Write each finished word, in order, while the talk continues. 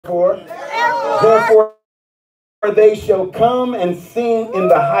Therefore they shall come and sing in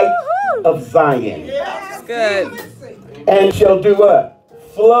the height of Zion. That's good. And shall do what?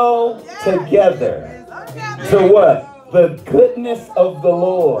 Flow together to what? The goodness of the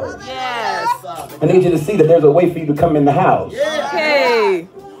Lord. Yes. I need you to see that there's a way for you to come in the house. Okay.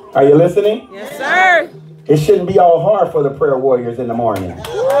 Are you listening? Yes, sir. It shouldn't be all hard for the prayer warriors in the morning.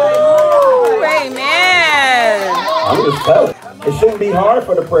 Ooh, amen. I'm just telling you. It shouldn't be hard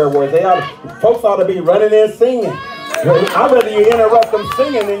for the prayer warriors. Folks ought to be running in singing. I'd rather you interrupt them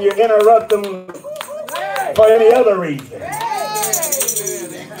singing than you interrupt them for any other reason.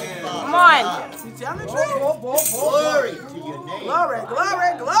 Come on. Glory to your name. Glory,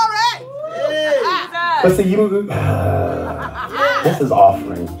 glory, glory. But see, this is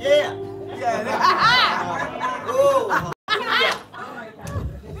offering. Yeah.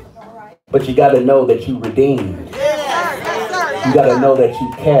 But you got to know that you redeemed. You got to know that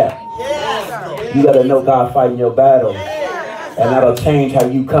you kept. You got to know God fighting your battle. And that'll change how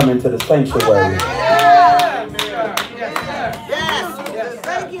you come into the sanctuary.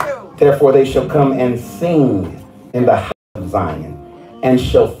 Therefore they shall come and sing in the house of Zion, and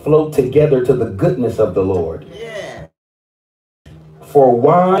shall flow together to the goodness of the Lord. For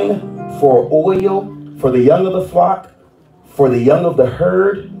wine, for oil, for the young of the flock, for the young of the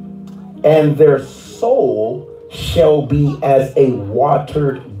herd, and their soul shall be as a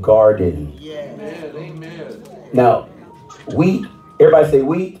watered garden. Now, wheat, everybody say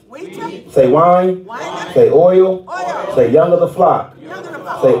wheat, say wine, say oil, say young of the flock,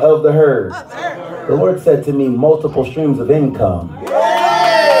 say of the herd. The Lord said to me, multiple streams of income.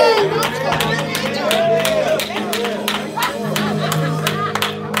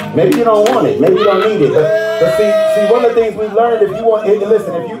 Maybe you don't want it. Maybe you don't need it. But see, one of the things we learned, if you want,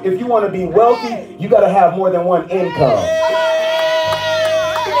 listen, if you want to be wealthy, you got to have more than one income.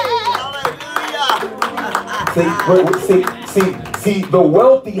 See, the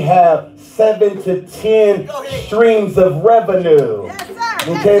wealthy have 7 to 10 streams of revenue.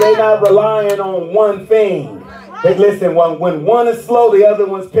 Okay, they're not relying on one thing. But listen, when one is slow, the other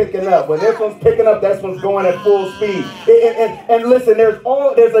one's picking up. When this one's picking up, that one's going at full speed. And listen, there's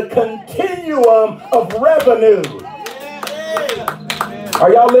a continuum of revenue.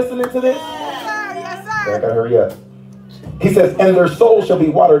 Are y'all listening to this? Yes, sir. I gotta hurry up. He says, and their soul shall be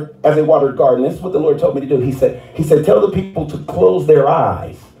watered as a watered garden. This is what the Lord told me to do. He said, tell the people to close their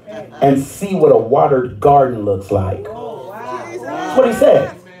eyes and see what a watered garden looks like. That's what he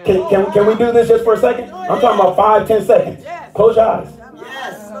said. Can we do this just for a second? I'm talking about 5-10 seconds. Close your eyes.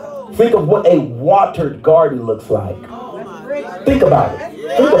 Think of what a watered garden looks like. Think about it.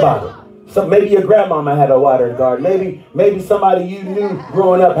 Think about it. So maybe your grandmama had a watered garden. Maybe somebody you knew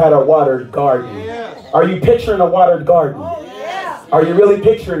growing up had a watered garden. Are you picturing a watered garden? Are you really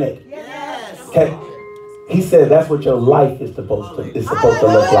picturing it? Okay. He said that's what your life is supposed to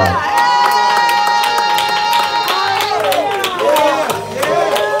look like.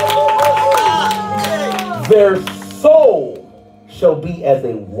 Their soul shall be as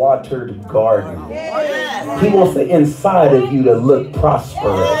a watered garden. He wants the inside of you to look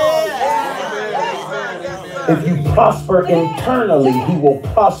prosperous. If you prosper internally, he will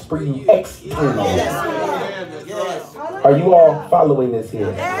prosper you externally. Are you all following this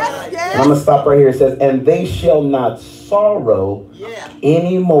here? And I'm going to stop right here. It says, and they shall not sorrow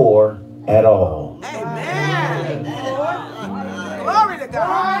anymore at all. Amen. Glory to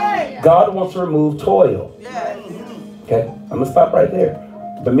God. God wants to remove toil. Okay, I'm going to stop right there.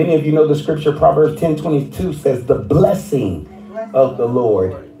 But many of you know the scripture, Proverbs 10:22 says, the blessing of the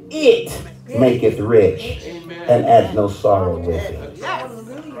Lord, it maketh rich and adds no sorrow with it.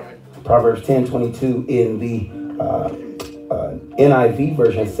 Proverbs 10:22 in the NIV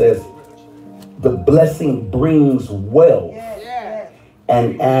version says, the blessing brings wealth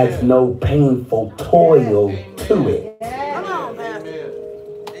and adds no painful toil to it. Come on, man.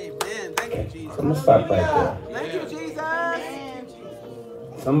 Amen. Thank you, Jesus. So I'm going to stop right there. Thank you, Jesus.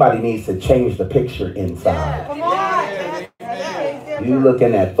 Somebody needs to change the picture inside. Come on. You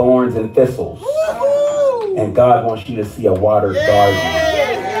looking at thorns and thistles, and God wants you to see a watered garden.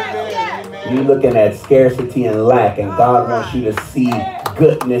 You looking at scarcity and lack, and God wants you to see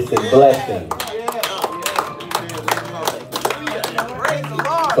goodness and blessing.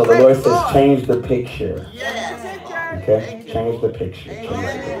 So the Lord says, change the picture. Okay? Change the picture. Change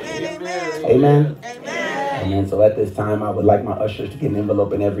the picture. Amen? Amen. So at this time, I would like my ushers to get an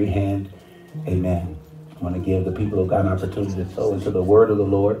envelope in every hand. Amen. I want to give the people of God an opportunity to sow into the word of the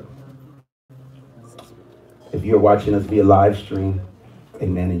Lord. If you're watching us via live stream,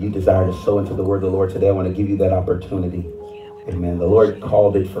 amen, and you desire to sow into the word of the Lord today, I want to give you that opportunity. Amen. The Lord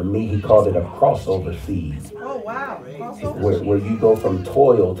called it, for me, he called it a crossover seed. Oh, wow. Where you go from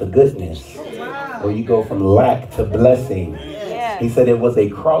toil to goodness. Where you go from lack to blessing. He said it was a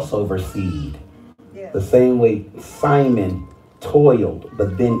crossover seed. The same way Simon toiled,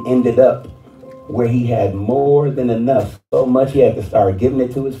 but then ended up where he had more than enough. So much he had to start giving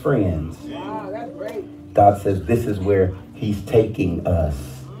it to his friends. Wow, that's great. God says this is where he's taking us.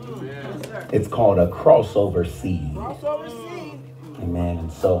 It's called a crossover seed. Crossover seed. Amen.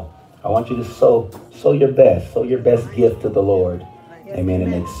 And so I want you to sow your best gift to the Lord. Amen.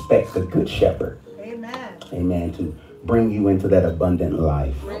 And expect the good shepherd. Amen. Amen. To bring you into that abundant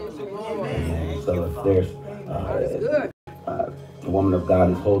life. Amen. So if there's the woman of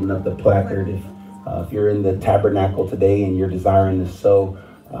God is holding up the placard. If you're in the tabernacle today and you're desiring to sow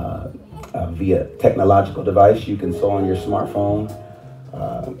via technological device, you can sow on your smartphone.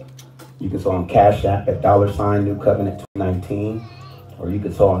 You can sow on Cash App at $ New Covenant 219. Or you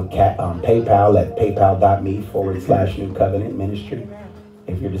can sow on PayPal at paypal.me/New Covenant Ministry.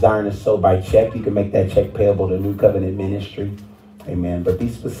 If you're desiring to sow by check, you can make that check payable to New Covenant Ministry. Amen. But be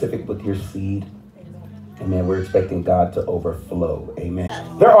specific with your seed. Amen. We're expecting God to overflow. Amen.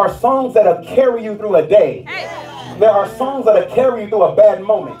 There are songs that'll carry you through a day. There are songs that'll carry you through a bad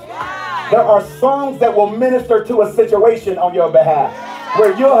moment. There are songs that will minister to a situation on your behalf,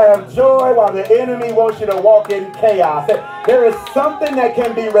 where you'll have joy while the enemy wants you to walk in chaos. There is something that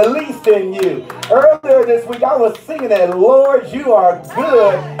can be released in you. Earlier this week, I was singing that, Lord, you are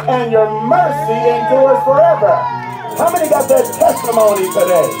good and your mercy endures forever. How many got that testimony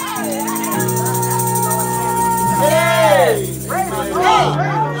today? Hey!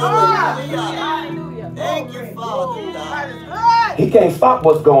 Thank you, Father. He can't stop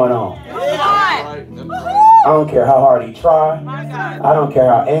what's going on. I don't care how hard he tries. I don't care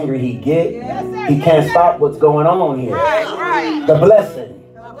how angry he get. He can't stop what's going on here. The blessing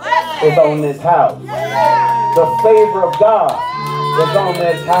is on this house. The favor of God is on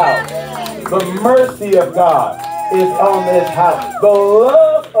this house. The mercy of God is on this house. The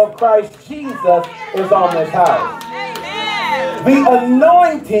love of Christ Jesus is on this house. The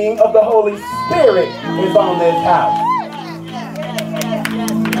anointing of the Holy Spirit is on this house.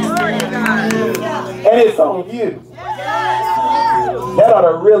 And it's on you. That ought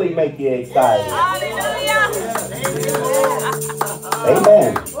to really make you excited.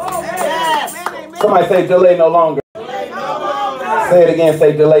 Amen. Somebody say delay no longer. Say it again.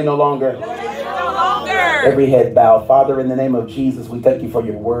 Say delay no longer. Every head bowed. Father, in the name of Jesus, we thank you for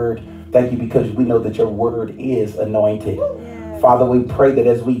your word. Thank you because we know that your word is anointed. Father, we pray that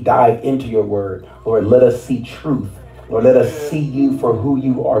as we dive into your word, Lord, let us see truth. Lord, let us see you for who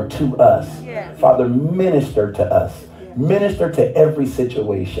you are to us. Father, minister to us. Minister to every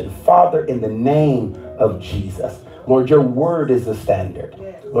situation. Father, in the name of Jesus. Lord, your word is the standard.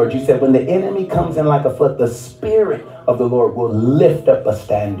 Lord, you said when the enemy comes in like a flood, the Spirit of the Lord will lift up a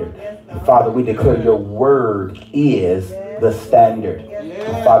standard. And Father, we declare your word is the standard.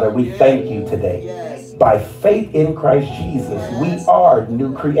 And Father, we thank you today. By faith in Christ Jesus, we are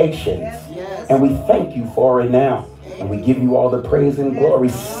new creations. And we thank you for it now. And we give you all the praise and glory.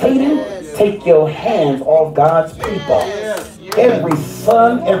 Satan, take your hands off God's people. Every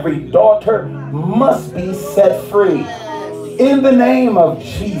son, every daughter must be set free. In the name of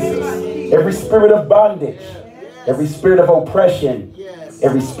Jesus, every spirit of bondage, every spirit of oppression,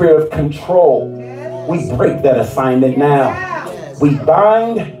 every spirit of control, we break that assignment now. We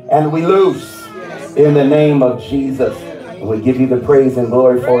bind and we loose in the name of Jesus. And we give you the praise and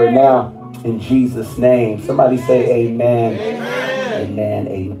glory for it now. In Jesus' name. Somebody say amen. Amen.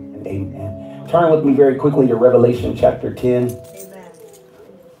 Amen. Amen. Turn with me very quickly to Revelation chapter 10.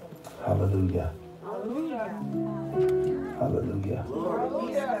 Hallelujah. Hallelujah.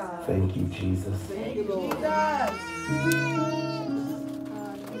 Thank you, Jesus.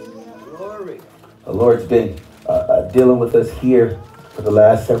 The Lord's been dealing with us here for the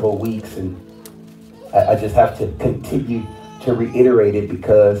last several weeks, and I just have to continue to reiterate it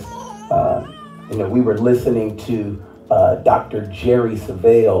because we were listening to Dr. Jerry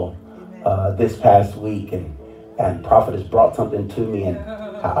Savelle this past week, and Prophet has brought something to me, and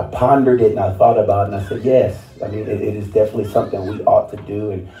I pondered it and I thought about it, and I said, yes, I mean, it is definitely something we ought to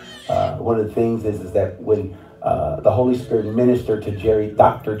do. And one of the things is that when the Holy Spirit ministered to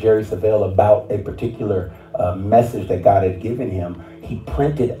Dr. Jerry Savelle about a particular message that God had given him, he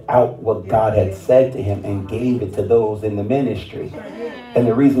printed out what God had said to him and gave it to those in the ministry. And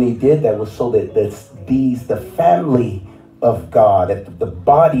the reason he did that was so that the family of God, the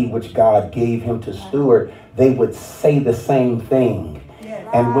body which God gave him to steward, they would say the same thing.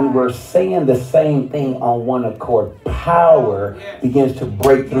 And when we're saying the same thing on one accord, power begins to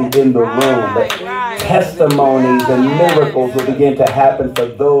break through in the room. That testimonies and miracles will begin to happen for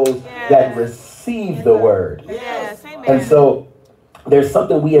those that receive the word. And so there's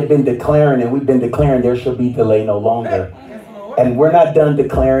something we have been declaring, and we've been declaring there shall be delay no longer. And we're not done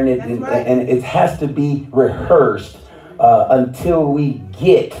declaring it, and it has to be rehearsed until we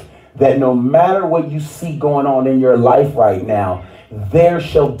get that no matter what you see going on in your life right now, there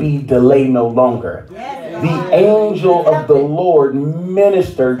shall be delay no longer. The angel of the Lord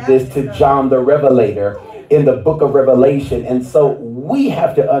ministered this to John the Revelator in the book of Revelation. And so we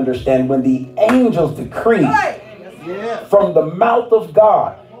have to understand when the angels decree from the mouth of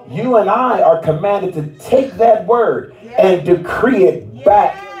God, you and I are commanded to take that word and decree it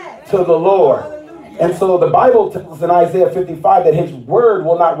back to the Lord. And so the Bible tells us in Isaiah 55 that his word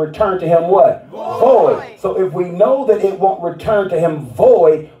will not return to him what? Void. So if we know that it won't return to him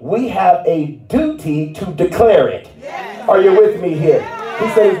void, we have a duty to declare it. Are you with me here? He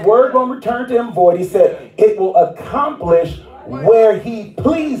said his word won't return to him void. He said it will accomplish where he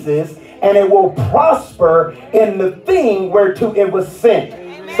pleases, and it will prosper in the thing whereto it was sent.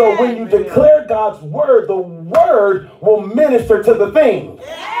 So when you declare God's word, the word will minister to the thing.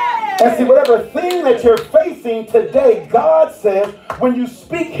 And see, whatever thing that you're facing today, God says, when you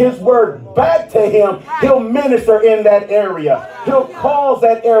speak his word back to him, he'll minister in that area. He'll cause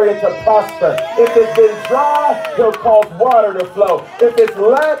that area to prosper. If it's been dry, he'll cause water to flow. If it's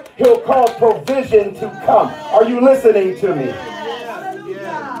lack, he'll cause provision to come. Are you listening to me?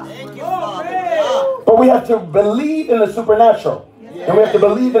 But we have to believe in the supernatural. And we have to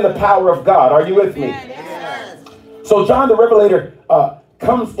believe in the power of God. Are you with me? So John the Revelator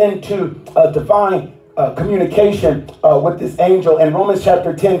comes into divine communication with this angel. And Romans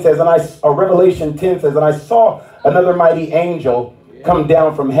chapter 10 says, Revelation 10 says, and I saw another mighty angel come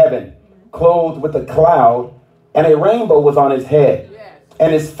down from heaven, clothed with a cloud, and a rainbow was on his head.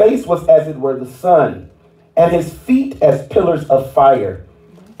 And his face was as it were the sun, and his feet as pillars of fire.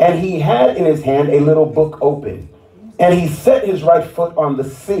 And he had in his hand a little book open. And he set his right foot on the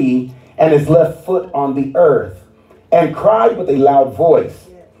sea and his left foot on the earth, and cried with a loud voice,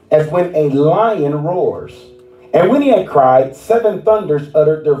 as when a lion roars. And when he had cried, 7 thunders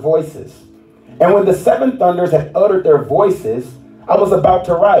uttered their voices. And when the 7 thunders had uttered their voices, I was about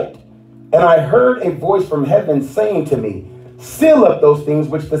to write. And I heard a voice from heaven saying to me, seal up those things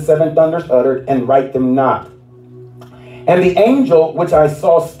which the 7 thunders uttered, and write them not. And the angel which I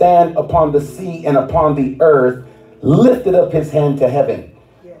saw stand upon the sea and upon the earth lifted up his hand to heaven,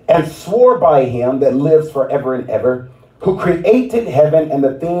 and swore by him that lives forever and ever, who created heaven and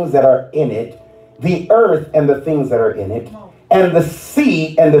the things that are in it, the earth and the things that are in it, and the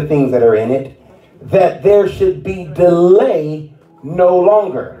sea and the things that are in it, that there should be delay no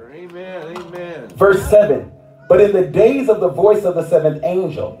longer. Amen. Amen. Verse 7, but in the days of the voice of the 7th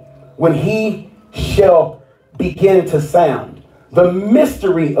angel, when he shall begin to sound, the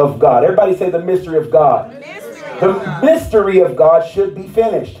mystery of God, everybody say the mystery of God. The mystery of God should be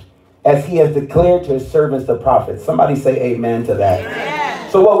finished, as he has declared to his servants the prophets. Somebody say amen to that.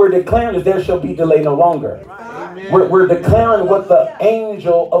 Amen. So what we're declaring is there shall be delay no longer. We're declaring what the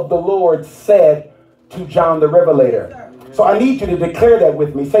angel of the Lord said to John the Revelator. So I need you to declare that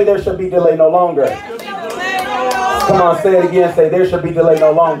with me. Say there shall be delay no longer. Come on, say it again. Say there shall be delay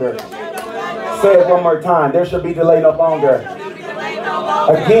no longer. Say it one more time. There shall be delay no longer.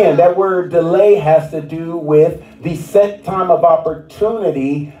 Again, that word delay has to do with the set time of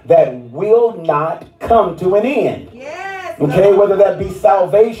opportunity that will not come to an end. Okay, whether that be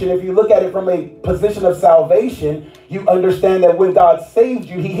salvation, if you look at it from a position of salvation, you understand that when God saved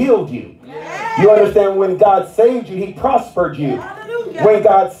you, he healed you. You understand when God saved you, he prospered you. When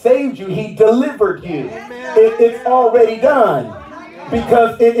God saved you, he delivered you. It's already done,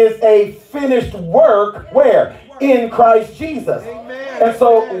 because it is a finished work where? In Christ Jesus. And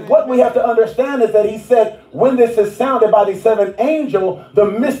so what we have to understand is that he said when this is sounded by the 7th angel, the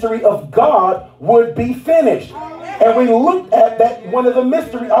mystery of God would be finished. And we looked at that one of the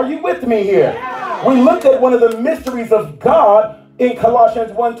mysteries. Are you with me here? We looked at one of the mysteries of God in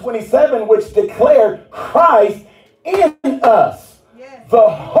Colossians 1:27, which declared Christ in us, the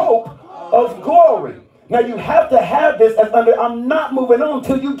hope of glory. Now you have to have this as under, I'm not moving on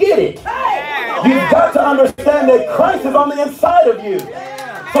till you get it. You've got to understand that Christ is on the inside of you.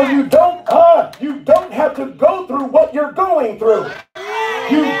 So you don't have to go through what you're going through.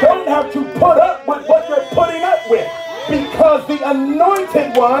 You don't have to put up with what you're putting up with, because the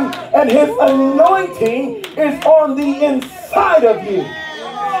anointed one and his anointing is on the inside of you.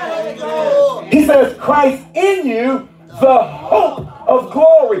 He says Christ in you, the hope of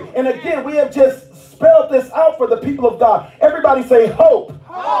glory. And again, we have just spell this out for the people of God. Everybody say hope.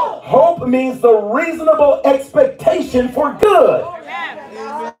 Hope. Hope means the reasonable expectation for good.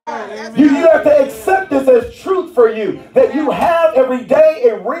 You have to accept this as truth for you, that you have every day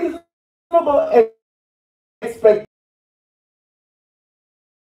a reasonable expectation.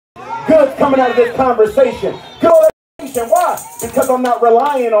 Good coming out of this conversation. Good. Why? Because I'm not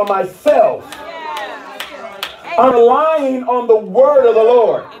relying on myself. I'm relying on the word of the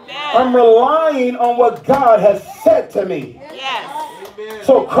Lord. I'm relying on what God has said to me.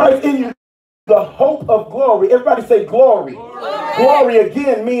 So Christ in you, the hope of glory. Everybody say glory. Glory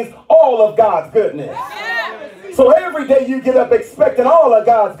again means all of God's goodness. So every day you get up expecting all of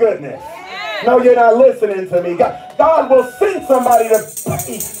God's goodness. No, you're not listening to me. God will send somebody to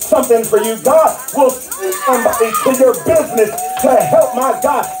pay something for you. God will send somebody to your business to help. My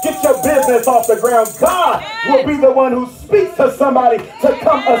God, get your business off the ground. God will be the one who speaks to somebody to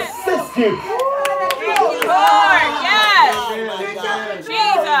come assist you.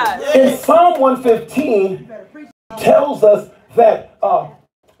 In Psalm 115, tells us that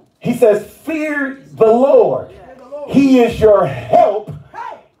he says, fear the Lord. He is your help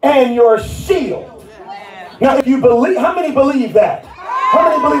and your shield. Now, if you believe, how many believe that? How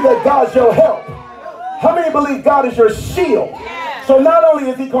many believe that God's your help? How many believe God is your shield? So not only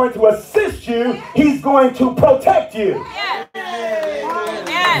is he going to assist you, he's going to protect you.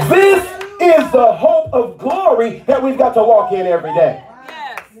 This is the hope of glory that we've got to walk in every day.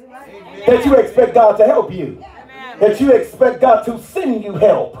 That you expect God to help you. That you expect God to send you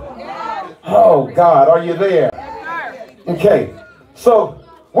help. Oh God, are you there? Okay, so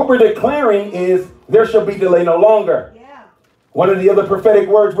what we're declaring is there shall be delay no longer. One of the other prophetic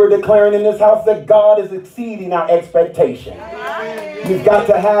words we're declaring in this house that God is exceeding our expectation. You've got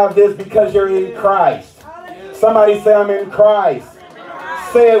to have this because you're in Christ. Somebody say, I'm in Christ.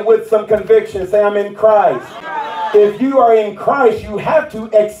 Say it with some conviction. Say, I'm in Christ. If you are in Christ, you have to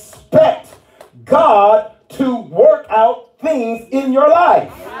expect God to work out things in your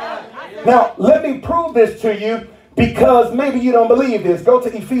life. Now, let me prove this to you because maybe you don't believe this. Go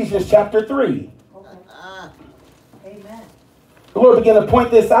to Ephesians chapter 3. Amen. The Lord began to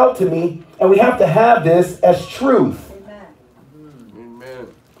point this out to me, and we have to have this as truth. Amen.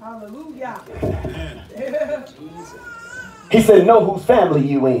 Hallelujah. He said, know whose family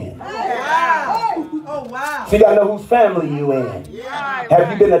you in. Oh, wow. So you got to know whose family you in.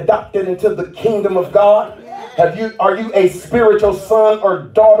 Have you been adopted into the kingdom of God? Are you a spiritual son or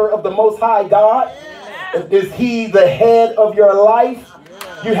daughter of the Most High God? Is he the head of your life?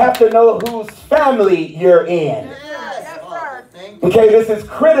 You have to know whose family you're in. Okay, this is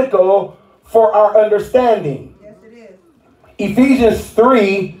critical for our understanding. Yes, it is. Ephesians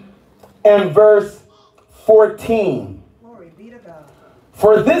 3 and verse 14. Glory be to God.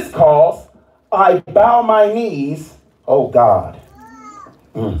 For this cause I bow my knees, oh God.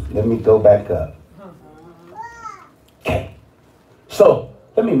 Let me go back up. Okay. So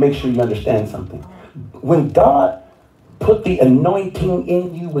let me make sure you understand something. When God put the anointing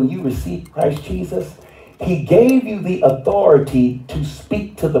in you when you received Christ Jesus, he gave you the authority to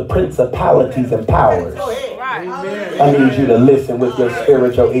speak to the principalities and powers. I need you to listen with your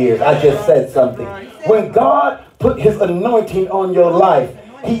spiritual ears. I just said something. When God put his anointing on your life,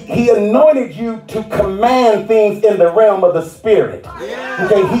 he anointed you to command things in the realm of the spirit.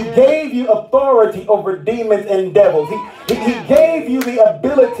 Okay, he gave you authority over demons and devils. He gave you the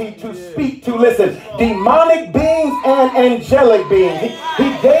ability to speak to, listen, demonic beings and angelic beings. He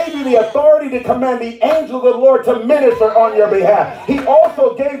gave you the authority to command the angel of the Lord to minister on your behalf. He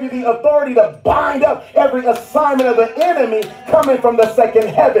also gave you the authority to bind up every assignment of the enemy coming from the second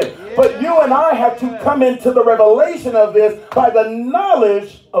heaven. But you and I have to come into the revelation of this by the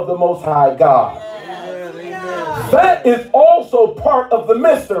knowledge of the Most High God. That is also part of the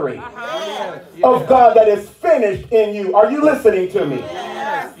mystery of God that is finished in you. Are you listening to me?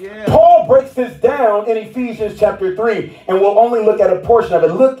 Paul breaks this down in Ephesians chapter 3, and we'll only look at a portion of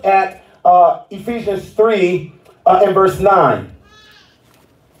it. Look at Ephesians 3 and verse 9.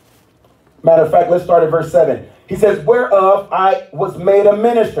 Matter of fact, let's start at verse 7. He says, whereof I was made a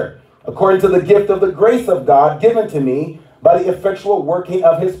minister, according to the gift of the grace of God given to me by the effectual working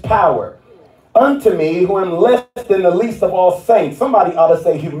of his power. Unto me, who am less than the least of all saints. Somebody ought to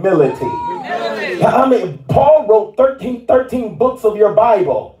say humility. I mean, Paul wrote 13 books of your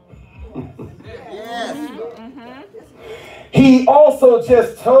Bible. He also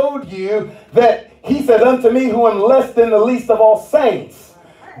just told you that he said, unto me, who am less than the least of all saints.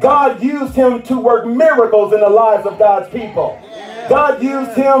 God used him to work miracles in the lives of God's people. God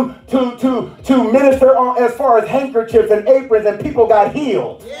used him to minister on as far as handkerchiefs and aprons, and people got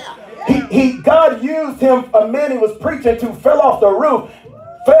healed. God used him, a man he was preaching to, fell off the roof,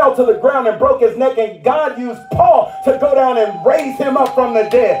 fell to the ground and broke his neck, and God used Paul to go down and raise him up from the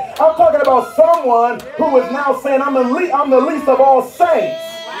dead. I'm talking about someone who is now saying, I'm the least of all saints.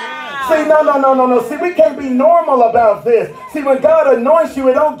 See, no. See, we can't be normal about this. See, when God anoints you,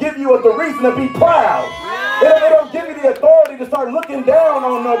 it don't give you the reason to be proud. It don't give you the authority to start looking down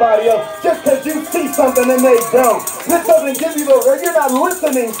on nobody else just because you see something and they don't. This doesn't give you you're not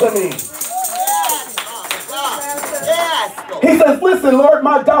listening to me. He says, listen, Lord,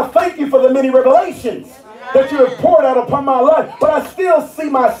 my God, thank you for the many revelations that you have poured out upon my life, but I still see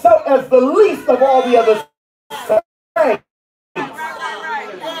myself as the least of all the other saints.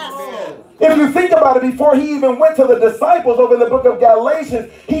 If you think about it, before he even went to the disciples over in the book of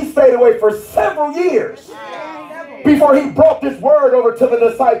Galatians, he stayed away for several years before he brought this word over to the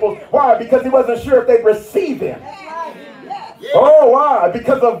disciples. Why? Because he wasn't sure if they'd receive him. Oh, why?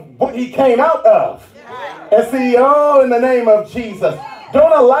 Because of what he came out of. And see, in the name of Jesus,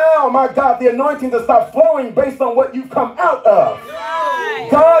 don't allow, my God, the anointing to stop flowing based on what you've come out of.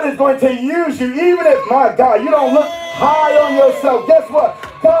 God is going to use you, even if, my God, you don't look high on yourself. Guess what?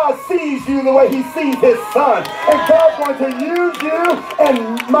 God sees you the way he sees his son. And God's going to use you,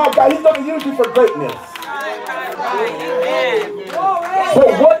 and my God, he's going to use you for greatness.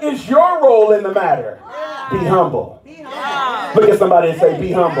 But what is your role in the matter? Be humble. Look at somebody and say,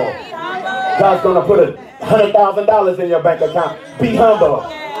 be humble. God's going to put $100,000 in your bank account. Be humble.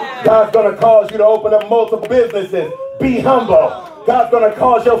 God's going to cause you to open up multiple businesses. Be humble. God's going to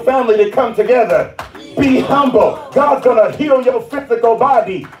cause your family to come together. Be humble. God's going to heal your physical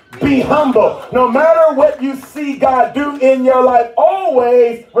body. Be humble. No matter what you see God do in your life,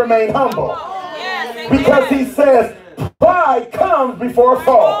 always remain humble. Because he says, pride comes before a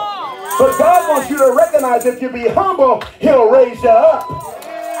fall. But God wants you to recognize if you be humble, he'll raise you up.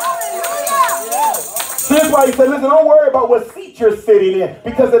 That's why he said, listen, don't worry about what seat you're sitting in.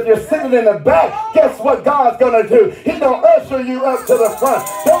 Because if you're sitting in the back, guess what God's going to do? He's going to usher you up to the front.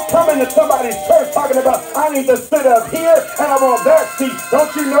 Don't come into somebody's church talking about, I need to sit up here and I'm on that seat.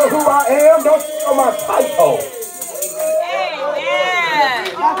 Don't you know who I am? Don't you know my title? Amen.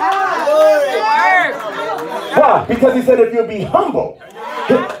 Why? Because he said if you'll be humble,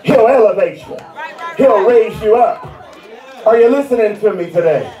 he'll elevate you. He'll raise you up. Are you listening to me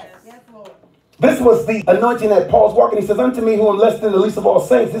today? This was the anointing that Paul's walking. He says, unto me who am less than the least of all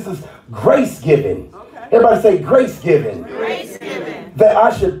saints. This is grace given. Everybody say grace given. Grace given. That I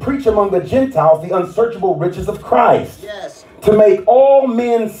should preach among the Gentiles the unsearchable riches of Christ. Yes. To make all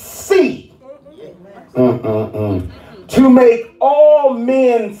men see. To make all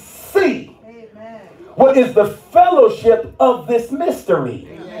men see. What is the fellowship of this mystery?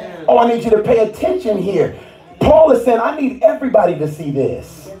 Amen. Oh, I need you to pay attention here. Paul is saying, I need everybody to see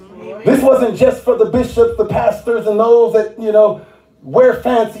this. This wasn't just for the bishops, the pastors, and those that, wear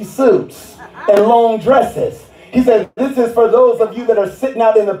fancy suits and long dresses. He said, this is for those of you that are sitting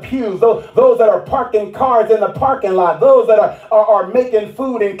out in the pews, those that are parking cars in the parking lot, those that are making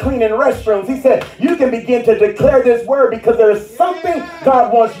food and cleaning restrooms. He said, you can begin to declare this word because there is something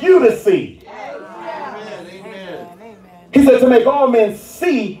God wants you to see. Amen. He said, to make all men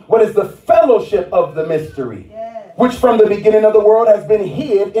see what is the fellowship of the mystery, which from the beginning of the world has been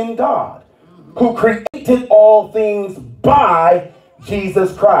hid in God, who created all things by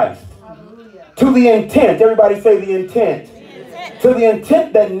Jesus Christ. Hallelujah. To the intent, everybody say the intent. To the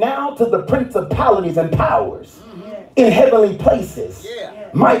intent that now to the principalities and powers in heavenly places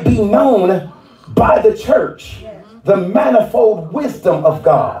might be known by the church the manifold wisdom of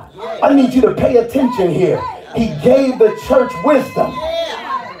God. I need you to pay attention here. He gave the church wisdom.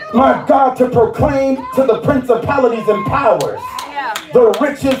 My God, to proclaim to the principalities and powers the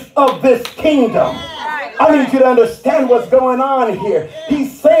riches of this kingdom. I need you to understand what's going on here.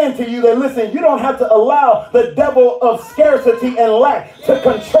 He's saying to you that, listen, you don't have to allow the devil of scarcity and lack to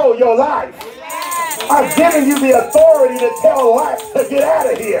control your life. I've given you the authority to tell lack to get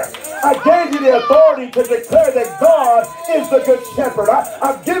out of here. I gave you the authority to declare that God is the good shepherd.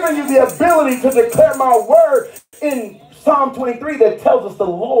 I've given you the ability to declare my word in Psalm 23 that tells us the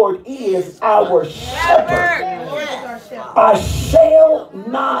Lord is our shepherd. I shall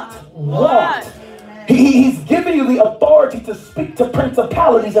not want. He's given you the authority to speak to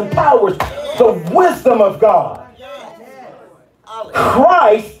principalities and powers, the wisdom of God.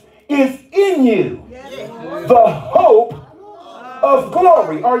 Christ is in you, the hope of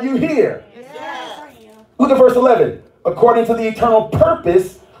glory. Are you here? Look at verse 11. According to the eternal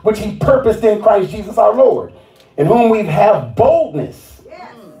purpose which he purposed in Christ Jesus our Lord, in whom we have boldness.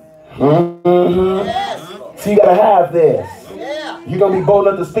 So you got to have this. You're going to be bold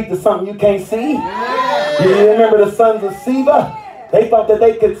enough to speak to something you can't see? You remember the sons of Sceva? They thought that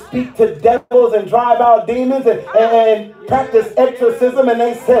they could speak to devils and drive out demons and practice exorcism. And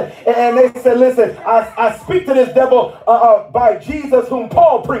they said, listen, I speak to this devil by Jesus whom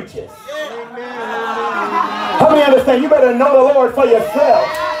Paul preaches. How many understand? You better know the Lord for yourself.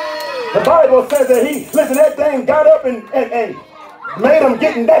 The Bible says that that thing got up and made him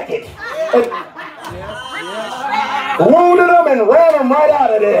get naked. And wounded him and ran him right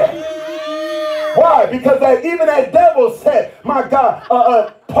out of there. Why? Because even that devil said, my God,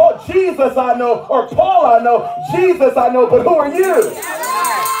 Jesus I know, or Paul I know, Jesus I know, but who are you?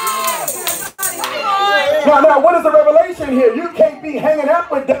 Now, what is the revelation here? You can't be hanging out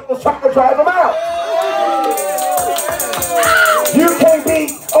with devils trying to drive them out. You can't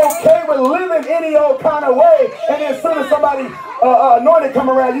be okay with living any old kind of way, and then as soon as somebody anointed come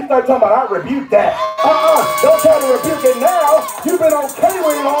around, you start talking about, I rebuke that. Don't try to rebuke it now. You've been okay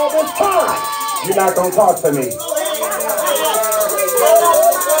with it all this time. You're not going to talk to me.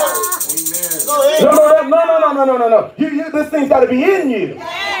 No. This thing's got to be in you.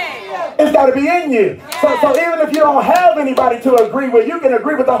 It's got to be in you. So even if you don't have anybody to agree with, you can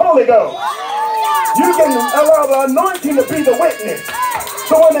agree with the Holy Ghost. You can allow the anointing to be the witness.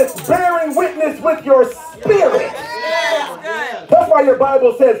 The one that's bearing witness with your spirit. That's why your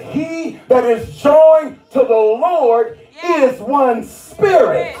Bible says, he that is joined to the Lord is one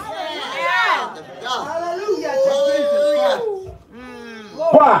spirit. Hallelujah.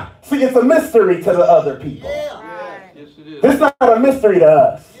 Why? See, it's a mystery to the other people. It's not a mystery to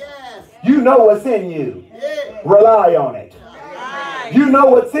us. You know what's in you. Rely on it. You know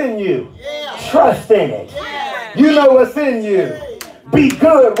what's in you. Trust in it. You know what's in you. Be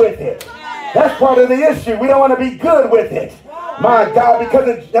good with it. That's part of the issue. We don't want to be good with it. My God, because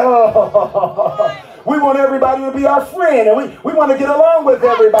we want everybody to be our friend, and we want to get along with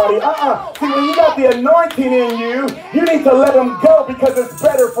everybody. See, when you got the anointing in you, you need to let them go because it's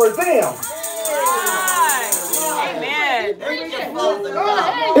better for them. Amen.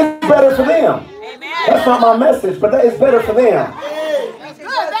 It's better for them. That's not my message, but it's better for them.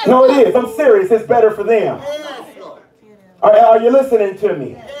 No, it is. I'm serious. It's better for them. Are you listening to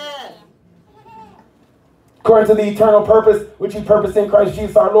me? According to the eternal purpose, which he purposed in Christ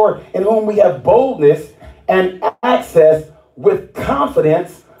Jesus our Lord, in whom we have boldness and access with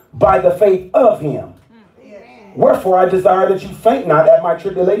confidence by the faith of him. Wherefore I desire that you faint not at my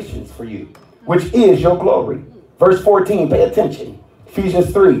tribulations for you, which is your glory. Verse 14, pay attention.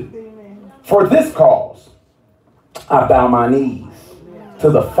 Ephesians 3. For this cause I bow my knees to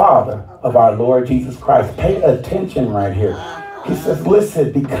the Father of our Lord Jesus Christ. Pay attention right here. He says,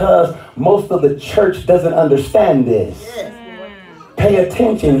 listen, because most of the church doesn't understand this. Pay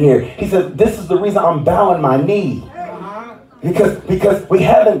attention here. He says, this is the reason I'm bowing my knee. Because we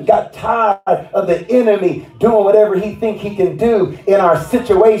haven't got tired of the enemy doing whatever he thinks he can do in our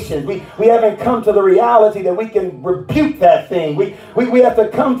situations. We haven't come to the reality that we can rebuke that thing. We have to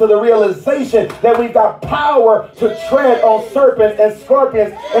come to the realization that we've got power to tread on serpents and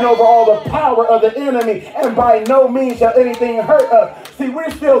scorpions and over all the power of the enemy. And by no means shall anything hurt us. See,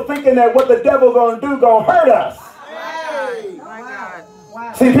 we're still thinking that what the devil's going to do going to hurt us.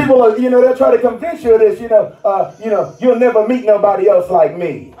 See, people are, they'll try to convince you of this, you'll never meet nobody else like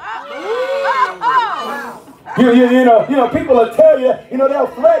me. People will tell you, they'll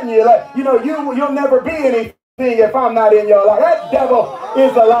threaten you, like, you'll never be anything if I'm not in your life. That devil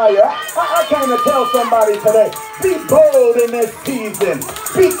is a liar. I came to tell somebody today, be bold in this season.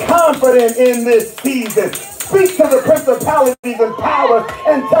 Be confident in this season. Speak to the principalities and powers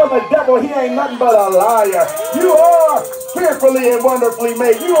and tell the devil he ain't nothing but a liar. You are fearfully and wonderfully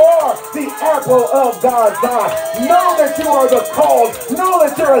made. You are the apple of God's eye. Know that you are the called. Know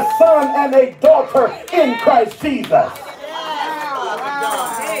that you're a son and a daughter in Christ Jesus.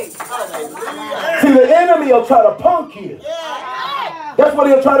 See, the enemy will try to punk you. That's what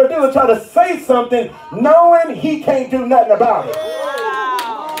he'll try to do. He'll try to say something knowing he can't do nothing about it.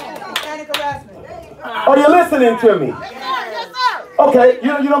 Are you listening to me? Okay,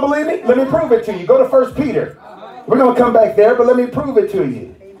 you don't believe me? Let me prove it to you. Go to 1 Peter. We're going to come back there, but let me prove it to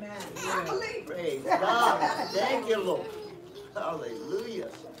you. Praise God. Thank you, Lord. Hallelujah.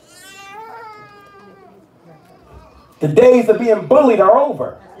 The days of being bullied are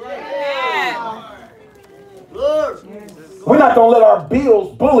over. Lord. We're not going to let our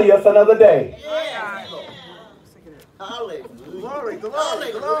bills bully us another day. Hallelujah. Glory,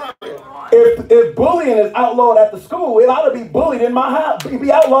 glory, glory. If bullying is outlawed at the school, it ought to be bullied in my house.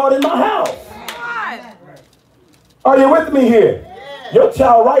 Be outlawed in my house. Are you with me here? Your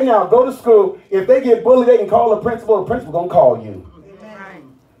child right now, go to school. If they get bullied, they can call the principal. The principal gonna call you.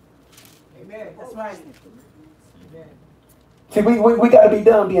 That's right. See, we got to be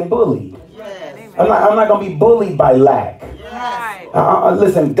done being bullied. Yes. I'm not going to be bullied by lack. Yes.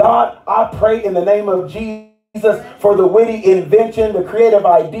 Listen, God, I pray in the name of Jesus for the witty invention, the creative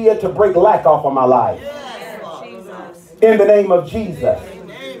idea to break lack off of my life. Yes. In the name of Jesus.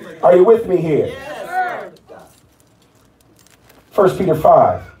 Are you with me here? Yes. 1 Peter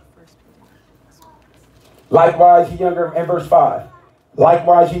 5. Likewise, ye younger, in verse 5.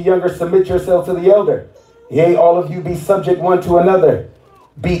 Likewise, ye younger, submit yourselves to the elder. Yea, all of you be subject one to another.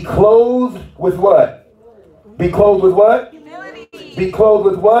 Be clothed with what? Be clothed with what? Humility. Be clothed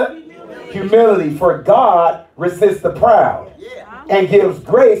with what? Humility. For God resists the proud and gives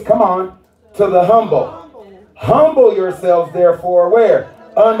grace, come on, to the humble. Humble yourselves, therefore, where?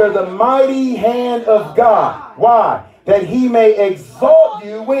 Under the mighty hand of God. Why? That he may exalt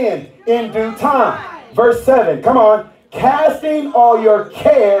you when? In due time. Verse 7, come on. Casting all your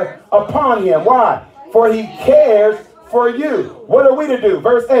care upon him. Why? For he cares for you. What are we to do?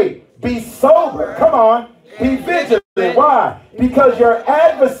 Verse 8, be sober. Come on. Be vigilant. Why? Because your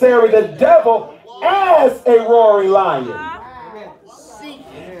adversary, the devil, as a roaring lion.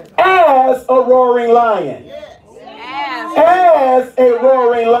 As a roaring lion. As a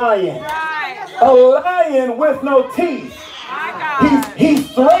roaring lion. A lion with no teeth. He's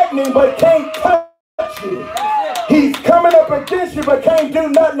threatening but can't touch you. He's coming up against you but can't do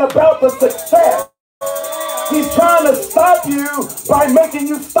nothing about the success. He's trying to stop you by making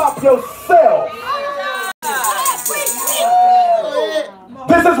you stop yourself.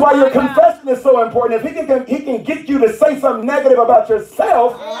 This is why your confession is so important. If he can get you to say something negative about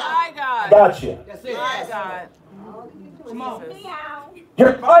yourself, gotcha.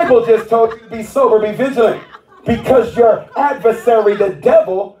 Your Bible just told you to be sober, be vigilant, because your adversary, the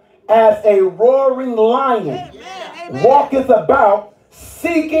devil, as a roaring lion, walketh about,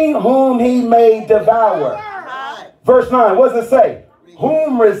 seeking whom he may devour. Verse 9, what does it say?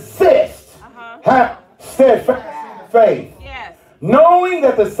 Whom resist, have steadfast faith, knowing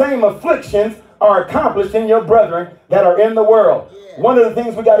that the same afflictions are accomplished in your brethren that are in the world. One of the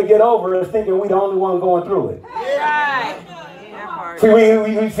things we got to get over is thinking we're the only one going through it.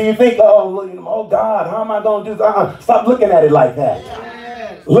 See, you think, oh God, how am I going to do this? Stop looking at it like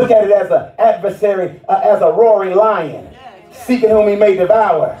that. Look at it as an adversary, as a roaring lion, seeking whom he may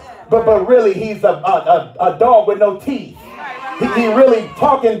devour. But really, he's a dog with no teeth. He really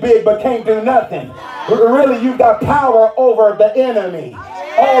talking big but can't do nothing. Really, you got power over the enemy.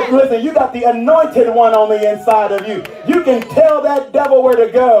 Oh, listen, you got the anointed one on the inside of you. You can tell that devil where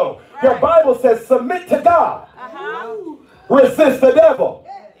to go. Your Bible says, submit to God. Resist the devil.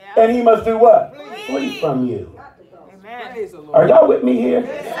 And he must do what? Flee from you. Are y'all with me here?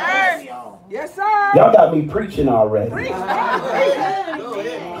 Yes, sir. Y'all got me preaching already.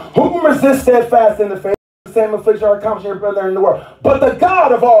 Who resists steadfast in the faith? The same affliction are accomplished in your brother in the world. But the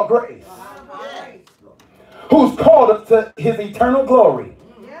God of all grace, who's called us to his eternal glory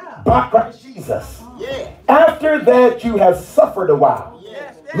by Christ Jesus. After that you have suffered a while,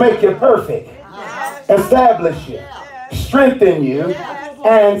 make you perfect, establish you, strengthen you,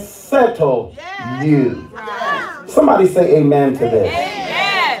 and settle you. Somebody say amen to this.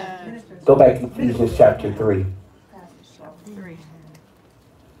 Amen. Go back to Ephesians chapter 3.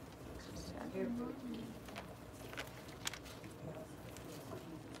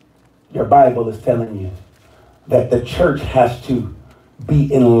 Your Bible is telling you that the church has to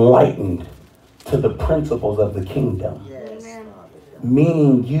be enlightened to the principles of the kingdom.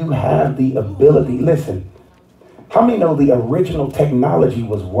 Meaning you have the ability. Listen, how many know the original technology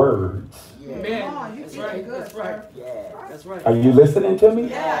was words? That's right. Are you listening to me?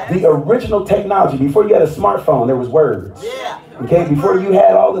 The original technology, before you had a smartphone, there was words. Okay, before you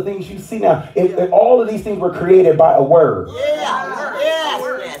had all the things you see now, all of these things were created by a word.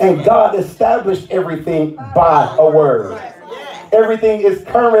 And God established everything by a word. Everything is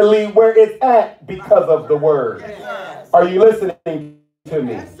currently where it's at because of the word. Are you listening to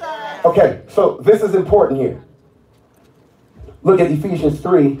me? Okay, so this is important here. Look at Ephesians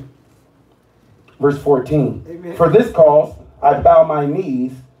 3, verse 14. Amen. For this cause I bow my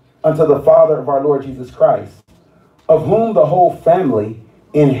knees unto the Father of our Lord Jesus Christ, of whom the whole family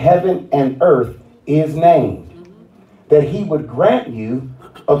in heaven and earth is named, that he would grant you,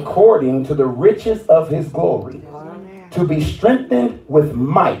 according to the riches of his glory, to be strengthened with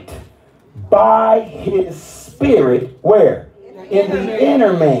might by his Spirit, where? In the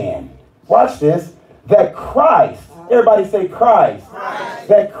inner man. Watch this. That Christ, everybody say Christ,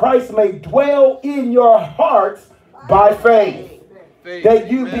 that Christ may dwell in your hearts by faith.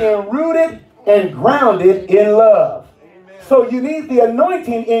 That you being rooted and grounded in love, So you need the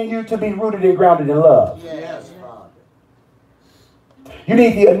anointing in you to be rooted and grounded in love. Yes, Father. You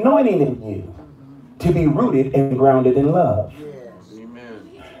need the anointing in you to be rooted and grounded in love. Yes.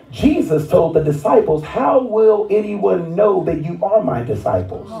 Amen. Jesus told the disciples, how will anyone know that you are my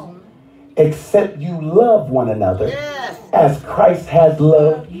disciples? Except you love one another as Christ has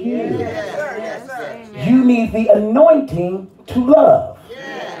loved you. You need the anointing to love.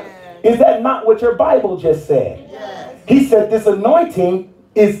 Is that not what your Bible just said? He said this anointing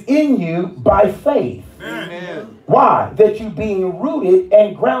is in you by faith. Amen. Why? That you being rooted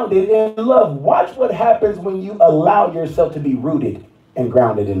and grounded in love. Watch what happens when you allow yourself to be rooted and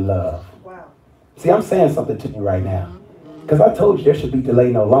grounded in love. Wow. See, I'm saying something to you right now. Because I told you there should be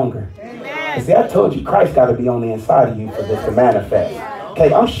delay no longer. And see, I told you Christ got to be on the inside of you for this to manifest.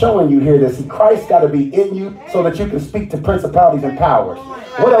 Okay, I'm showing you here that see, Christ got to be in you so that you can speak to principalities and powers.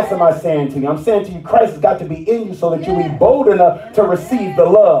 What else am I saying to you? I'm saying to you, Christ has got to be in you so that you'll be bold enough to receive the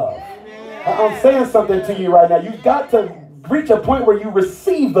love. I'm saying something to you right now. You've got to reach a point where you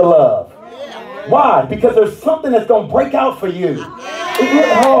receive the love. Why? Because there's something that's going to break out for you.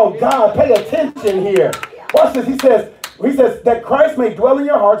 Oh, God, pay attention here. Watch this. He says that Christ may dwell in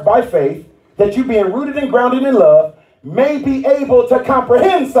your hearts by faith, that you being rooted and grounded in love, may be able to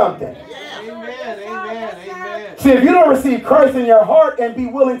comprehend something. Amen. Amen. Amen. See, if you don't receive Christ in your heart and be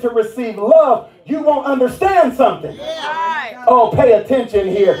willing to receive love, you won't understand something. Oh, pay attention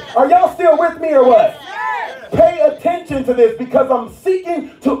here. Are y'all still with me or what? Pay attention to this because I'm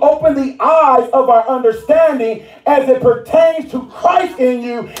seeking to open the eyes of our understanding as it pertains to Christ in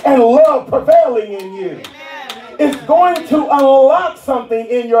you and love prevailing in you. It's going to unlock something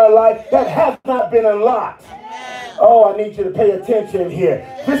in your life that has not been unlocked. Oh, I need you to pay attention here.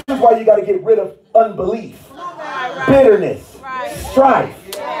 This is why you got to get rid of unbelief, bitterness, strife,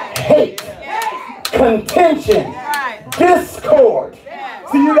 hate, contention, discord.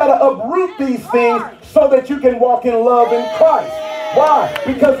 So you got to uproot these things so that you can walk in love in Christ. Why?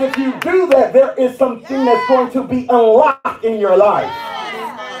 Because if you do that, there is something that's going to be unlocked in your life.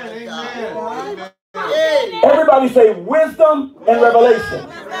 Everybody say wisdom and revelation.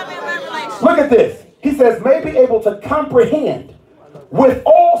 Look at this. He says, may be able to comprehend with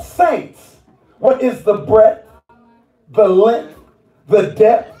all saints what is the breadth, the length, the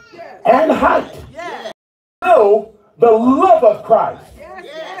depth, and height. Know the love of Christ,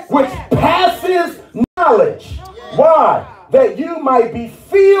 which passes knowledge. Why? That you might be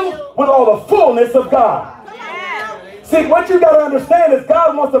filled with all the fullness of God. See, what you got to understand is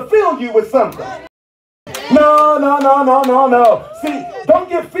God wants to fill you with something. No. See, don't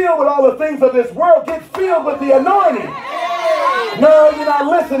get filled with all the things of this world. Get filled with the anointing. No, you're not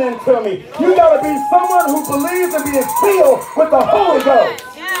listening to me. You got to be someone who believes in being filled with the Holy Ghost.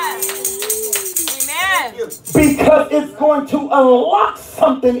 Because it's going to unlock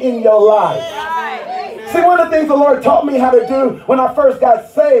something in your life. See, one of the things the Lord taught me how to do when I first got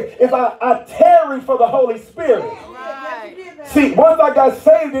saved is I tarry for the Holy Spirit. See, once I got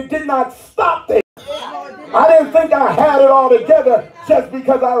saved, it did not stop there. I didn't think I had it all together just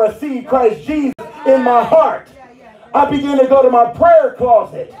because I received Christ Jesus in my heart. I began to go to my prayer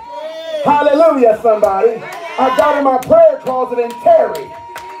closet. Hallelujah, somebody. I got in my prayer closet and tarried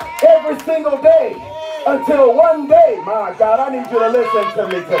every single day until one day, my God, I need you to listen to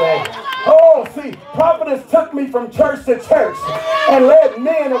me today. Oh, see, prophetess took me from church to church and led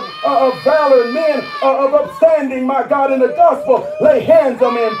men of valor, men of upstanding, my God, in the gospel, lay hands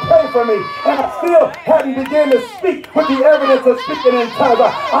on me and pray for me. And I still hadn't begun to speak with the evidence of speaking in tongues.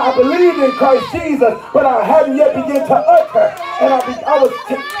 I believed in Christ Jesus, but I hadn't yet begun to utter. And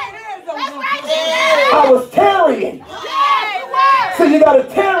I was tarrying. So you got to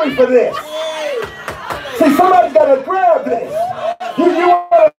tarry for this. See, somebody's got to grab this. You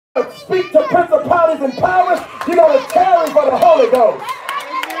want to speak to principalities and powers, you got to tarry for the Holy Ghost.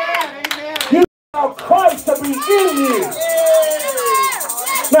 You allow Christ to be in you.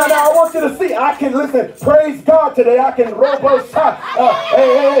 Now I want you to see, I can listen, praise God today. I can undo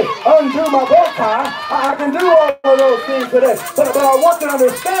my bow tie. I can do all of those things today. But I want you to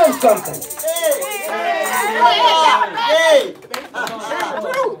understand something.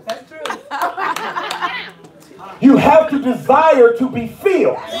 That's true. You have to desire to be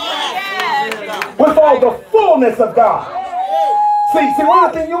filled with all the fullness of God. See, one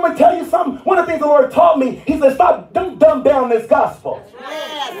of the things, you want me to tell you something? One of the things the Lord taught me, he said, don't dumb down this gospel.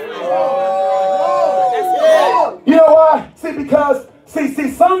 You know why? See, because,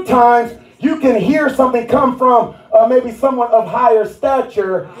 sometimes you can hear something come from maybe someone of higher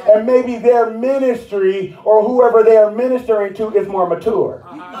stature, and maybe their ministry or whoever they are ministering to is more mature.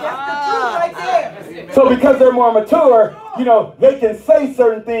 That's the truth right there. So because they're more mature, you know, they can say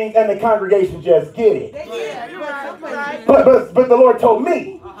certain things and the congregation just get it. But the Lord told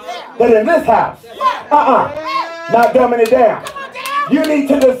me that in this house, not dumbing it down. You need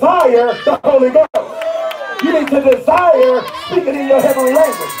to desire the Holy Ghost. You need to desire speaking in your heavenly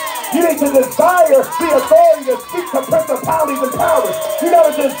language. You need to desire the authority to speak to principalities and powers. You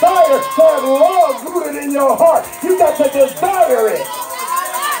got to desire to have love rooted in your heart. You got to desire it.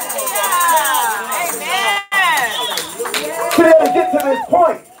 So you got to get to this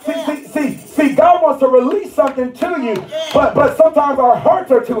point. See, God wants to release something to you, but sometimes our hearts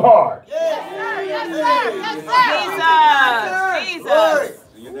are too hard. Jesus.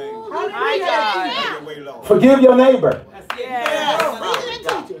 My God. Forgive your neighbor.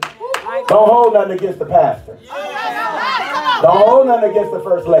 Don't hold nothing against the pastor. Don't hold nothing against the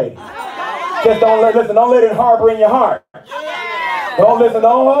first lady. Just don't let it harbor in your heart. Don't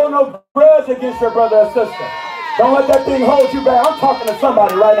hold no grudge against your brother or sister. Don't let that thing hold you back. I'm talking to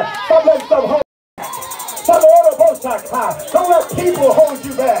somebody right now. Stop letting stuff hold you back. Don't let people hold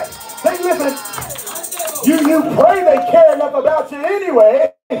you back. Listen, you pray they care enough about you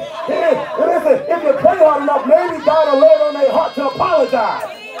anyway. Listen, if you pray hard enough, maybe God will lay it on their heart to apologize.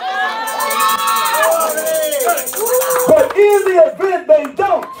 But in the event they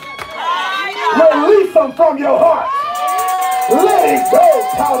don't, release them from your heart. Let it go,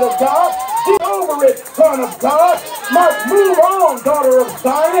 child of God. Get over it, son of God. Move on, daughter of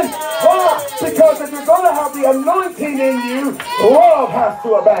Zion. Why? Because if you're going to have the anointing in you, love has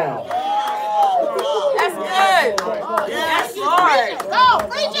to abound. That's good. Yes, Lord.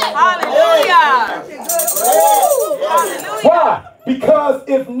 Hallelujah. Hallelujah. Why? Because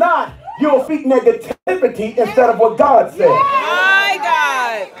if not, you'll speak negativity instead of what God said. My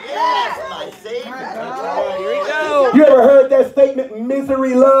God. Here we go. You ever heard that statement,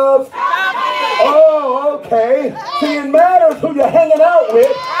 misery loves? Oh, okay. See, it matters who you're hanging out with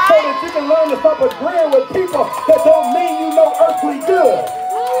so that you can learn to stop agreeing with people that don't mean you no earthly good.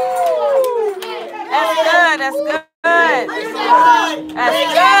 That's good. That's good.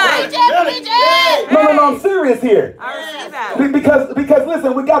 No, I'm serious here. I receive that. Because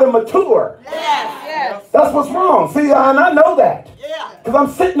listen, we got to mature. Yes. That's what's wrong. See, and I know that. Because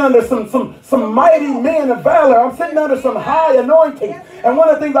I'm sitting under some mighty men of valor. I'm sitting under some high anointing. And one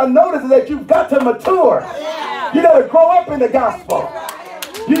of the things I notice is that you've got to mature. You got to grow up in the gospel.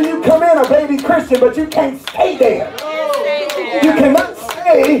 You come in a baby Christian, but you can't stay there. You cannot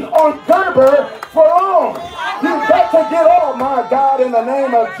stay on Gerber for long. You've got to get off, my God, in the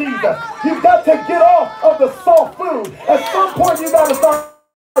name of Jesus. You've got to get off of the soft food. At some point, you got to start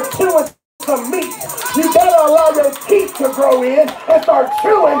chewing some meat. You got to allow your teeth to grow in and start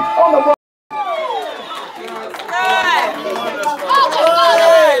chewing on the.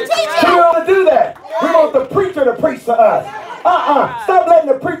 We want to do that. We want the preacher to preach to us. Stop letting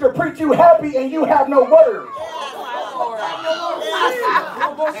the preacher preach you happy and you have no words.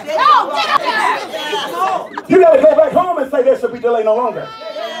 You got to go back home and say there should be delay no longer.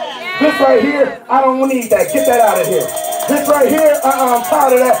 This right here, I don't need that. Get that out of here. This right here, I'm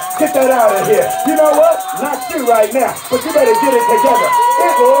tired of that. Get that out of here. You know what? Not you right now, but you better get it together.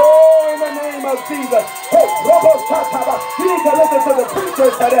 In the name of Jesus. Hey, you need to listen to the preacher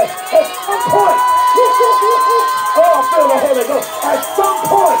today. At some point, oh, I feel the Holy Ghost. At some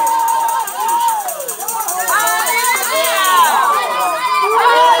point,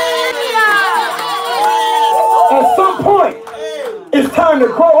 it's time to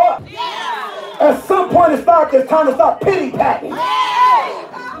grow up. At some point, it's time to stop pity-patting.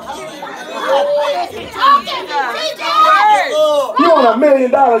 You want $1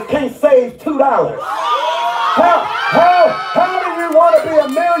 million, can't save $2. How do you want to be a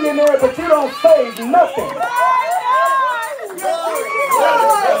millionaire, but you don't save nothing?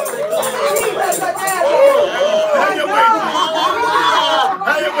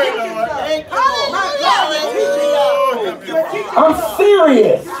 I'm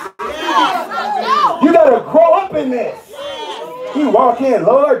serious. You got to grow up in this. You walk in,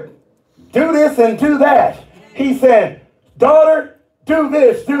 Lord, do this and do that. He said, daughter, do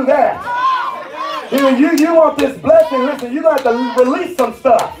this, do that. You want this blessing, listen, you're going to have to release some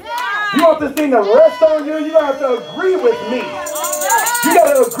stuff. You want this thing to rest on you, you're going to have to agree with me. You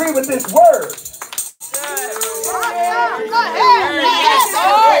got to agree with this word.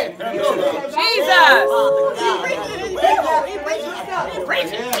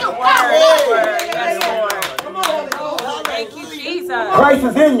 Thank you, Jesus. Christ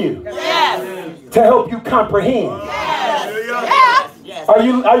is in you to help you comprehend. Are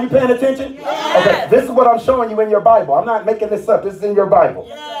you paying attention? Okay, this is what I'm showing you in your Bible. I'm not making this up. This is in your Bible.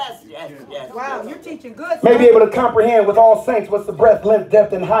 Wow, you're teaching good. May be able to comprehend with all saints what's the breadth, length,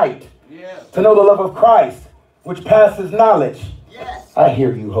 depth, and height. To know the love of Christ, which passes knowledge. I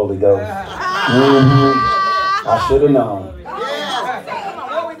hear you, Holy Ghost. I should have known.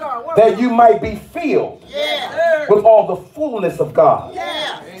 That you might be filled with all the fullness of God.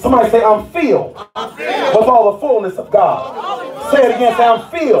 Somebody say, I'm filled with all the fullness of God. Say it again, say, I'm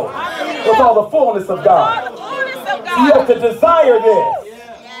filled with all the fullness of God. You have to desire this.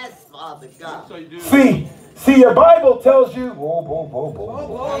 See, your Bible tells you, Go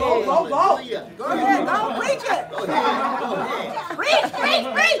ahead, go preach it. Preach.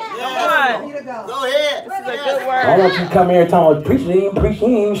 Go ahead. This is a good I word. want you to come here and tell me, preach, you ain't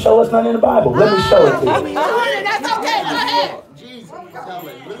even show us nothing in the Bible. Let me show it to you. That's okay, go ahead. Jesus,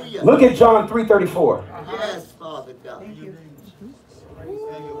 hallelujah. Look at John 3:34. Yes, Father God.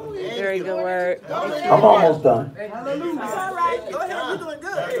 Very good word. I'm almost done. Hallelujah. All right, go ahead. You're doing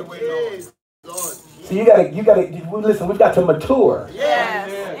good. So you gotta, listen, we've got to mature. Yes.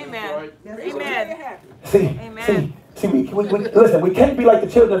 Amen. Amen. See, we listen, we can't be like the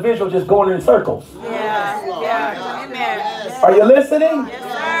children of Israel just going in circles. Yeah. Amen. Are you listening? Yes,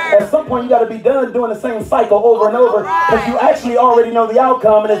 sir. At some point you gotta be done doing the same cycle over and over because you actually already know the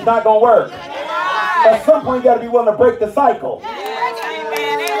outcome and it's not gonna work. At some point you gotta be willing to break the cycle. Amen.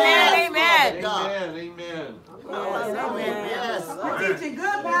 Yes. You're teaching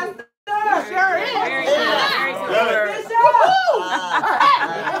good, Pastor. Sure is. Very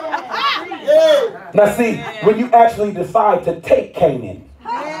good. Now see, when you actually decide to take Canaan,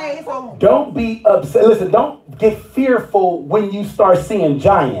 don't be upset. Listen, don't get fearful when you start seeing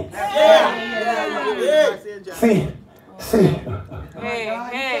giants. See.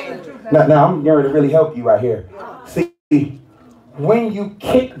 Hey. Now I'm going to really help you right here. See, when you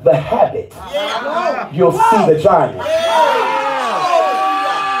kick the habit, you'll see the giant.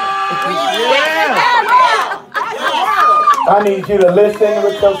 I need you to listen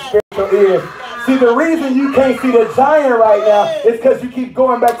with your spiritual ears. See, the reason you can't see the giant right now is because you keep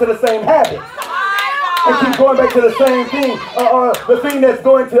going back to the same habit. And keep going back to the same thing. The thing that's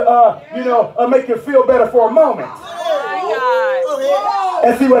going to, make you feel better for a moment.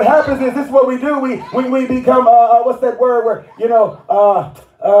 And see, what happens is this is what we do. We become, what's that word where, an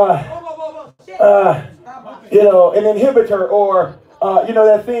inhibitor or,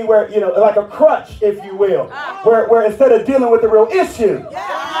 that thing where, like a crutch, if you will, where instead of dealing with the real issue,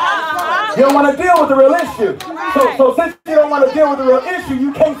 you don't want to deal with the real issue. So since you don't want to deal with the real issue,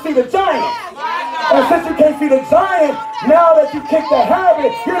 you can't see the giant. And since you can't see the giant, now that you kick the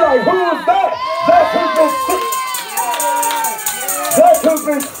habit, you're like, who's that? That's who's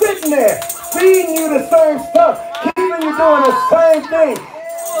been sitting there, feeding you the same stuff, keeping you doing the same thing.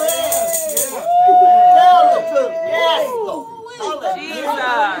 Jesus.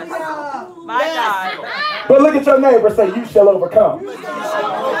 My God. But look at your neighbor, say, you shall overcome.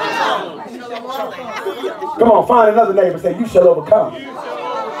 Come on, find another neighbor, say, you shall overcome.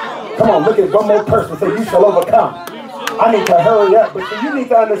 Come on, look at one more person, say, you shall overcome. I need to hurry up, but see, you need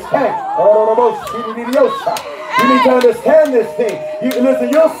to understand. You need to understand this thing. Listen,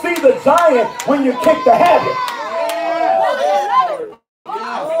 you'll see the giant when you kick the habit.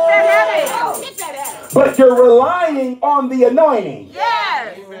 But you're relying on the anointing.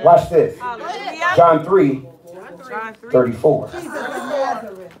 Yes. Watch this. Hallelujah. John 3:34.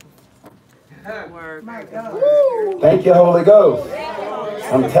 Word. Thank you, Holy Ghost.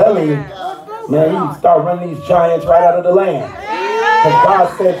 I'm telling you, man, you start running these giants right out of the land. Because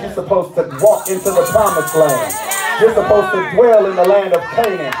God said you're supposed to walk into the promised land. You're supposed to dwell in the land of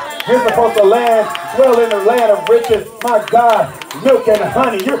Canaan. You're supposed to dwell in the land of riches. My God, milk and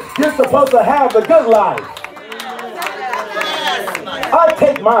honey. You're supposed to have the good life. I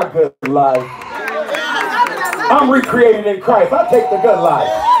take my good life. I'm recreated in Christ. I take the good life.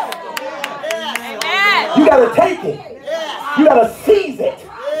 You got to take it. You got to seize it.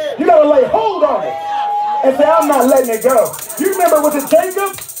 You got to lay hold on it and say, I'm not letting it go. You remember, was it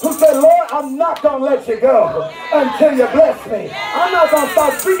Jacob who said, Lord, I'm not going to let you go until you bless me. I'm not going to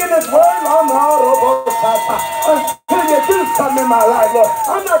start speaking this word until you do something in my life, Lord.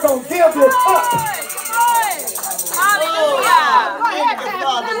 I'm not going to give this up. Hallelujah.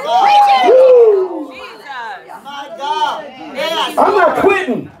 My God. I'm not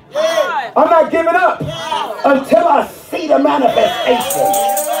quitting. I'm not giving up until I see the manifestation.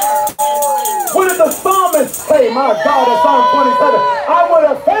 What did the psalmist say? My God, in Psalm 27, I would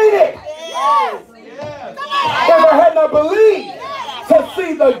have fainted if I had not believed to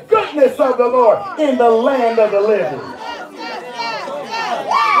see the goodness of the Lord in the land of the living.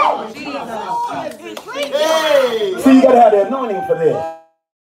 Hey. See, you got to have the anointing for this.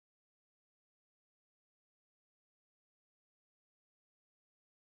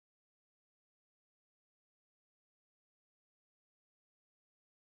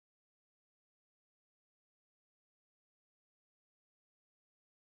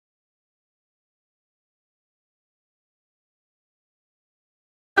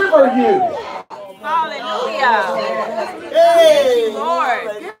 For you. Hallelujah. Hey. Lord.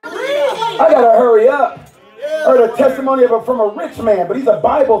 I gotta hurry up. Heard a testimony from a rich man, but he's a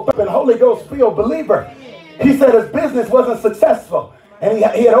Bible thumping, Holy Ghost filled believer. He said his business wasn't successful, and he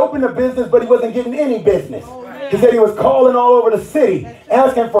had opened a business, but he wasn't getting any business. He said he was calling all over the city,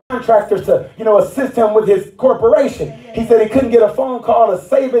 asking for contractors to, assist him with his corporation. He said he couldn't get a phone call to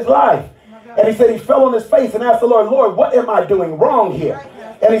save his life, and he said he fell on his face and asked the Lord, "Lord, what am I doing wrong here?"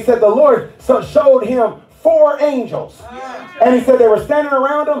 And he said the Lord showed him 4 angels. And he said they were standing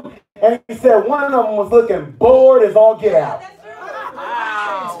around him. And he said one of them was looking bored as all get out.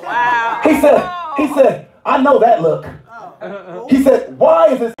 Wow. He said, I know that look. He said, why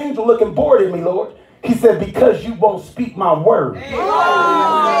is this angel looking bored at me, Lord? He said, because you won't speak my word.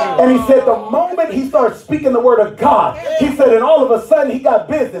 And he said the moment he started speaking the word of God, he said, and all of a sudden he got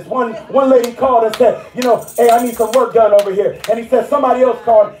business. One lady called and said, hey, I need some work done over here. And he said, somebody else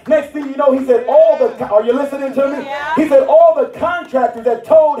called. Next thing you know, he said, are you listening to me? He said, all the contractors that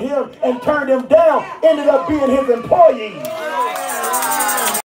told him and turned him down ended up being his employees.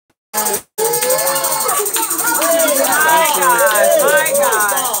 My God.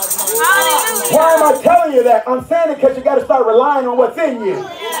 Hallelujah. Why am I telling you that? I'm saying it because you got to start relying on what's in you.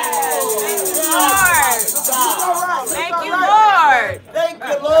 Lord. Thank you, Lord. Thank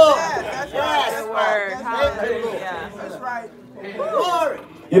you, Lord. That's the word. Hallelujah. That's right. Glory.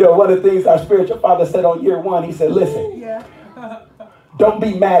 One of the things our spiritual father said on year 1, he said, listen, don't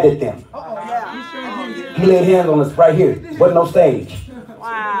be mad at them. He laid hands on us right here. Wasn't no stage.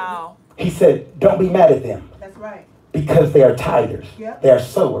 Wow. He said, don't be mad at them. That's right. Because they are tithers, they are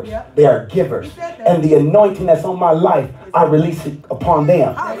sowers, they are givers. And the anointing that's on my life, I release it upon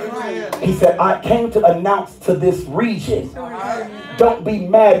them. He said, I came to announce to this region, don't be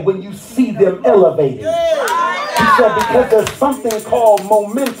mad when you see them elevated. He said, because there's something called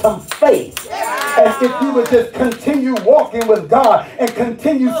momentum faith. And if you would just continue walking with God and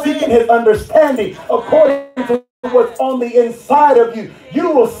continue seeking his understanding according to what's on the inside of you,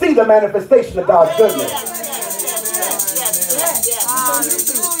 you will see the manifestation of God's goodness.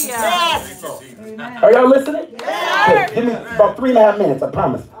 Hallelujah. Are y'all listening? Okay, give me about 3.5 minutes, I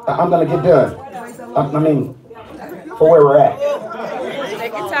promise. I'm going to get done. For where we're at.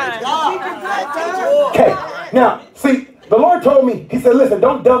 Take your time. Okay, now, see, the Lord told me, he said, listen,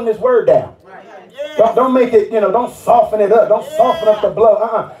 don't dumb this word down. Don't make it, don't soften it up. Don't soften up the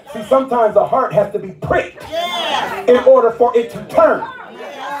blow. See, sometimes the heart has to be pricked in order for it to turn.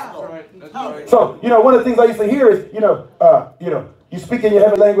 So, one of the things I used to hear is, you speak in your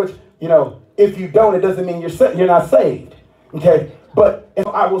heavenly language, if you don't, it doesn't mean you're not saved. Okay? But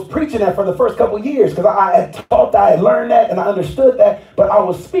I was preaching that for the first couple of years because I had taught that, I had learned that, and I understood that, but I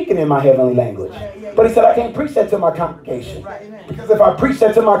was speaking in my heavenly language. But he said, I can't preach that to my congregation. Because if I preach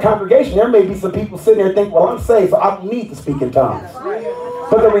that to my congregation, there may be some people sitting there thinking, well, I'm saved, so I don't need to speak in tongues.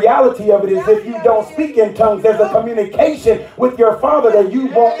 But the reality of it is if you don't speak in tongues, there's a communication with your Father that you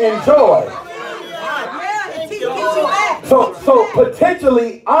won't enjoy. So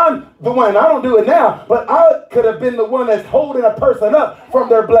potentially I'm the one, I don't do it now, but I could have been the one that's holding a person up from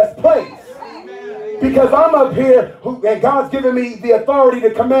their blessed place. Because I'm up here and God's given me the authority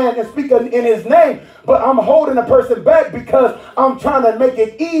to command and speak in his name, but I'm holding a person back because I'm trying to make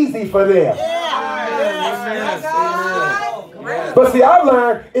it easy for them. But see, I've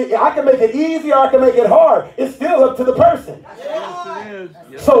learned I can make it easy or I can make it hard. It's still up to the person.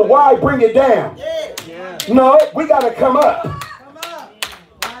 So why bring it down? No, we got to come up.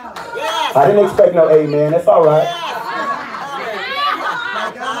 I didn't expect no amen. It's all right.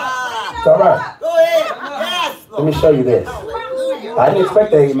 It's all right. Let me show you this. I didn't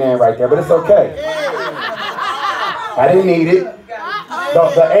expect the amen right there, but it's okay. I didn't need it.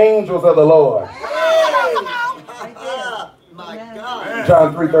 The angels of the Lord.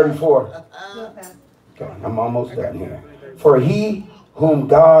 John 3:34. Okay, I'm almost done here. For he whom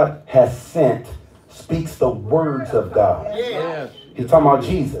God has sent speaks the words of God. He's talking about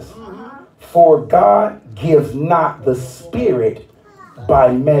Jesus. For God gives not the Spirit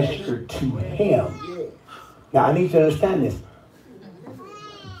by measure to him. Now I need you to understand this.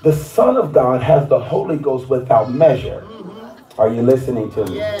 The Son of God has the Holy Ghost without measure. Are you listening to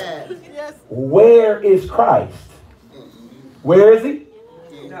me? Where is Christ? Where is he?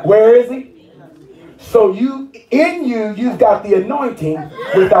 Where is he? So you've got the anointing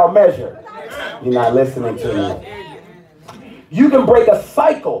without measure. You're not listening to me. You can break a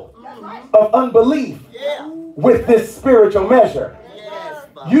cycle of unbelief with this spiritual measure.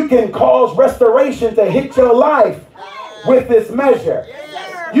 You can cause restoration to hit your life with this measure.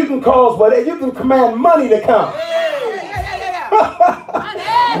 You can cause whatever. You can command money to come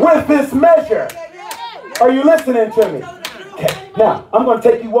with this measure. Are you listening to me? Okay. Now, I'm going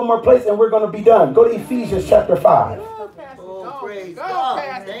to take you one more place and we're going to be done. Go to Ephesians chapter 5. Oh, praise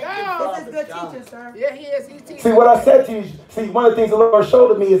God. Thank you, This is good Father teaching, sir. Yeah, he is. He's teaching. See, what I said to you, see, one of the things the Lord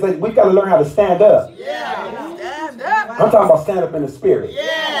showed me is that we've got to learn how to stand up. Yeah. Stand up. I'm talking about stand up in the spirit.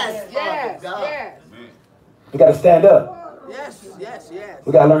 Yes, Yes, Father God. yes. We got to stand up. Yes, yes, yes.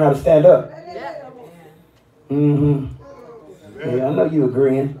 We got to learn how to stand up. Yeah. Yeah, I know you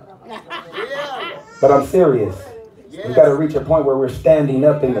agreeing, Yeah. but I'm serious. We got to reach a point where we're standing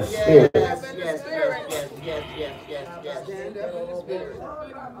up in the spirit. Yes, yes, yes, yes, yes, yes, yes, Stand up in the spirit.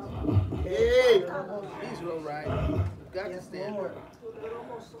 yes. Hey. He's real right. You got to stand up.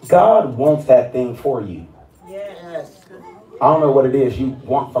 God wants that thing for you. Yes. I don't know what it is you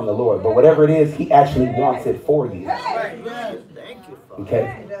want from the Lord, but whatever it is, He actually wants it for you. Yes. Thank you, Father.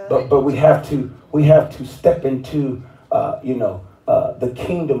 Okay, but we have to step into the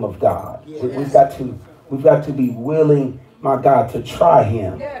kingdom of God. We've got to be willing, my God, to try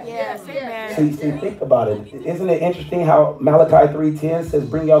Him. Yes, amen. See, think about it. Isn't it interesting how Malachi 3:10 says,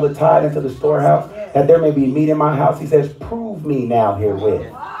 "Bring y'all the tithe into the storehouse, that there may be meat in my house." He says, "Prove me now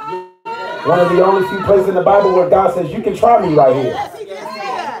herewith." One of the only few places in the Bible where God says, "You can try me right here."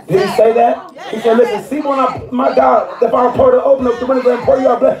 Did He say that? He said, "Listen, see when my God, if I pour to open up the windows and pour you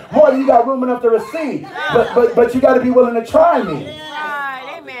out blessing, more than you got room enough to receive. But you got to be willing to try me."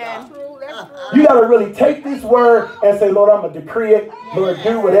 Right, amen. You got to really take this word and say, "Lord, I'm going to decree it. Lord,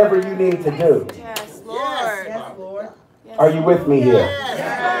 do whatever you need to do." Yes, Lord. Yes, Lord. Are you with me here?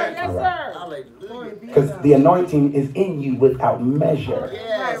 Yes, All right. hallelujah. Because the anointing is in you without measure.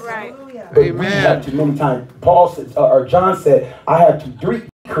 Yes. Right. But we have to, many times, Paul said, or John said, "I have to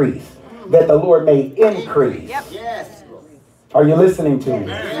decrease, that the Lord may increase." Yes. Are you listening to me?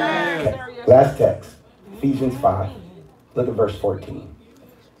 Okay. Last text, Ephesians 5. Look at verse 14.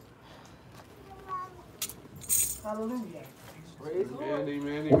 Hallelujah.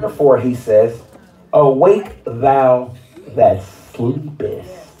 Wherefore he says, "Awake thou that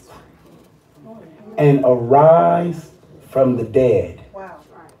sleepest, and arise from the dead, Wow.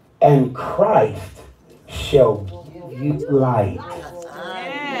 and Christ shall give you light."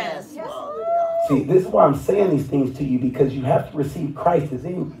 Yes, Father God. See, this is why I'm saying these things to you, because you have to receive Christ as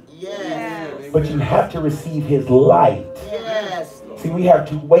in you. Yes. But you have to receive His light. Yes. See, we have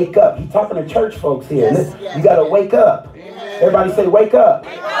to wake up. He's talking to church folks here. Yes, Listen, yes. you got to wake up. Everybody say, wake up.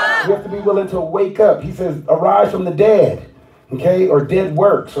 You have to be willing to wake up. He says, arise from the dead. Okay? Or dead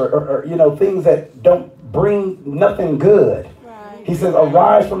works. Or things that don't bring nothing good. Right. He says,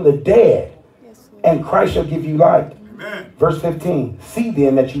 arise from the dead, Yes, Lord. and Christ shall give you light. Verse 15. See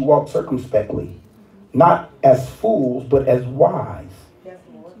then that you walk circumspectly, not as fools, but as wise. Yes,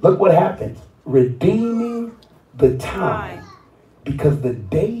 Lord. Look what happens. Redeeming the time, because the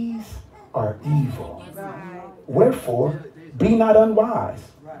days are evil. Right. Wherefore, be not unwise,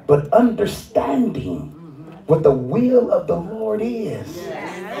 but understanding what the will of the Lord is.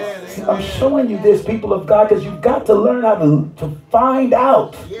 See, I'm showing you this, people of God, because you've got to learn how to find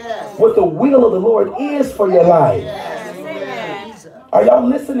out Yes. what the will of the Lord is for your life. Amen. Are y'all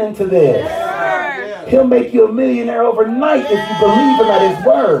listening to this? Lord. He'll make you a millionaire overnight if you believe Him at His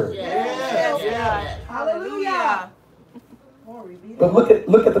word. Hallelujah. Glory be to But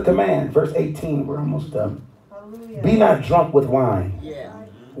look at the command, verse 18. We're almost done. Hallelujah. Be not drunk with wine, Yeah.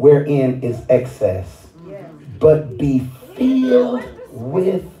 wherein is excess, Yes. but be filled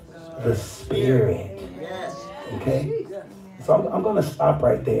with the Spirit. Yes. Okay? So I'm going to stop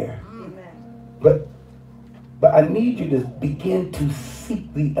right there. Amen. But I need you to begin to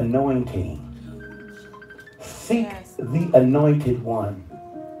seek the anointing. Seek the anointed one.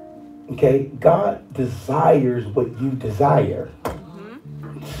 Okay? God desires what you desire.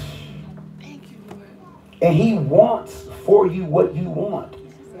 And He wants for you what you want,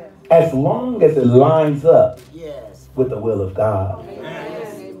 as long as it lines up Yes. with the will of God.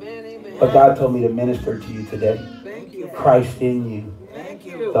 Amen, amen. But God told me to minister to you today. Thank you. Christ in you, Thank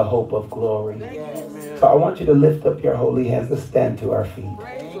you. the hope of glory. Yes. So I want you to lift up your holy hands. Let's stand to our feet.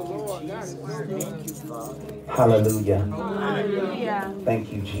 Praise the Lord. God is worthy. Thank you, Father. Hallelujah. Hallelujah.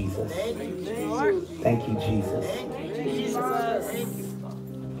 Thank you, Jesus. Thank you, Jesus. Thank you, Jesus. Jesus.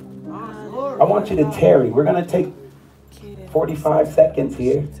 I want you to tarry. We're going to take 45 seconds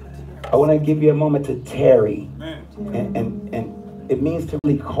here. I want to give you a moment to tarry. And it means to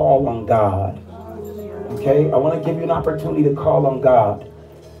really call on God. Okay? I want to give you an opportunity to call on God.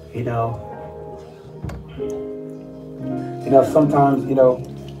 You know, sometimes,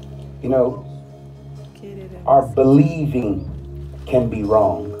 our believing can be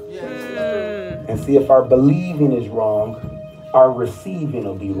wrong. And see, if our believing is wrong, our receiving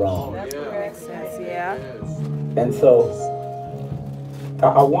will be wrong. Yeah. And so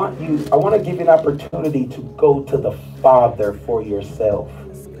I want to give you an opportunity to go to the Father for yourself.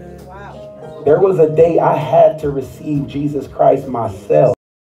 There was a day I had to receive Jesus Christ myself.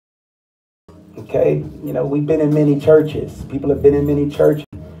 Okay? We've been in many churches. People have been in many churches.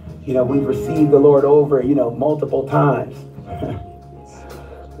 We've received the Lord over, multiple times.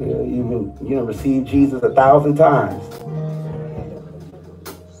 You've received Jesus 1,000 times.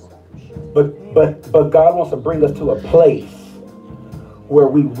 But God wants to bring us to a place where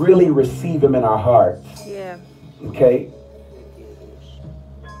we really receive him in our hearts. Yeah. Okay?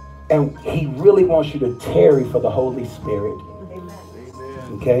 And he really wants you to tarry for the Holy Spirit.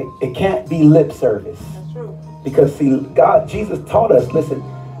 Okay? It can't be lip service. Because see, Jesus taught us, listen,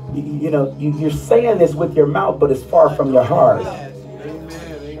 you're saying this with your mouth, but it's far from your heart.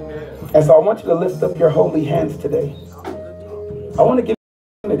 And so I want you to lift up your holy hands today. I want to give you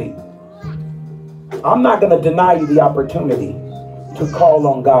an opportunity. I'm not going to deny you the opportunity to call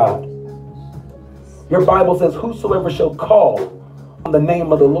on God. Your Bible says, whosoever shall call on the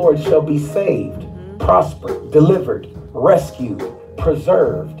name of the Lord shall be saved, prospered, delivered, rescued,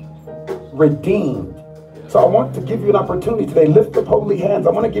 preserved, redeemed. So I want to give you an opportunity today. Lift up holy hands. I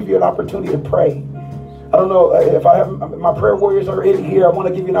want to give you an opportunity to pray. I don't know if I have my prayer warriors are in here. I want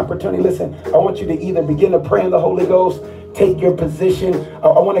to give you an opportunity. Listen, I want you to either begin to pray in the Holy Ghost, take your position. I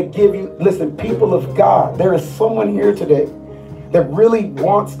want to give you, listen, people of God, there is someone here today that really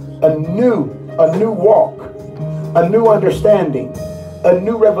wants a new walk, a new understanding, a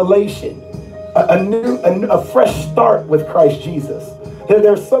new revelation, a fresh start with Christ Jesus.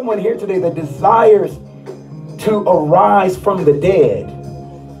 There's someone here today that desires to arise from the dead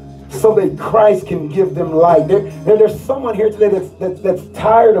so that Christ can give them light. There's someone here today that's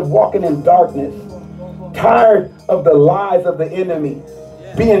tired of walking in darkness, tired of the lies of the enemy,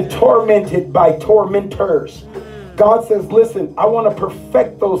 being tormented by tormentors. God says, listen, I want to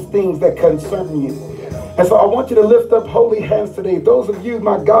perfect those things that concern you. And so I want you to lift up holy hands today. Those of you,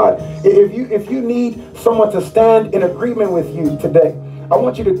 my God, if you need someone to stand in agreement with you today, I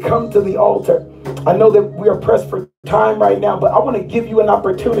want you to come to the altar. I know that we are pressed for time right now, but I want to give you an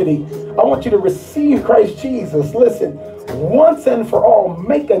opportunity. I want you to receive Christ Jesus. Listen, once and for all,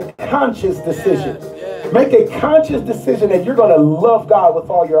 make a conscious decision. Make a conscious decision that you're going to love God with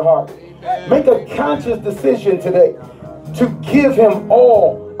all your heart. Make a conscious decision today to give him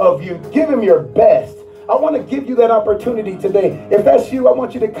all of you. Give him your best. I want to give you that opportunity today. If that's you, I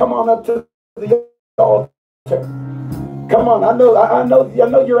want you to come on up to the altar. Come on, I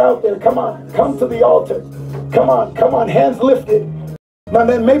know you're out there. Come on, come to the altar. Come on, hands lifted. Now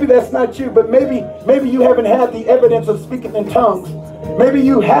then, maybe that's not you, but maybe you haven't had the evidence of speaking in tongues. Maybe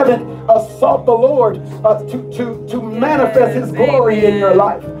you haven't sought the Lord to manifest his glory in your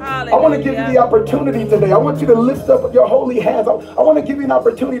life. I want to give you the opportunity today. I want you to lift up your holy hands. I want to give you an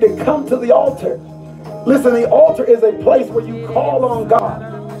opportunity to come to the altar. Listen, the altar is a place where you call on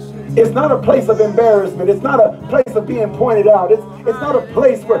God. It's not a place of embarrassment. It's not a place of being pointed out. It's not a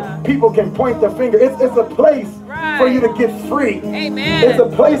place where people can point their finger. It's a place for you to get free. Amen. It's a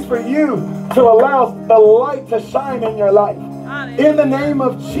place for you to allow the light to shine in your life. In the name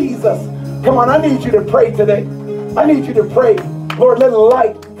of Jesus. Come on, I need you to pray today. I need you to pray. Lord, let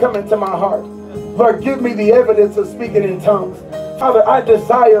light come into my heart. Lord, give me the evidence of speaking in tongues. Father, I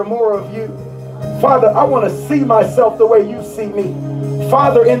desire more of you. Father, I want to see myself the way you see me.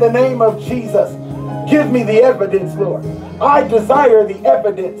 Father, in the name of Jesus, give me the evidence, Lord. I desire the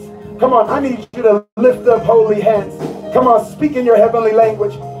evidence. Come on, I need you to lift up holy hands. Come on, speak in your heavenly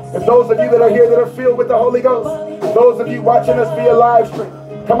language. And those of you that are here that are filled with the Holy Ghost, those of you watching us via live stream,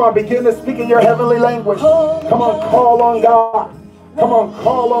 come on, begin to speak in your heavenly language. Come on, call on God. Come on,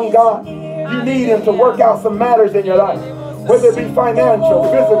 call on God. You need him to work out some matters in your life. Whether it be financial,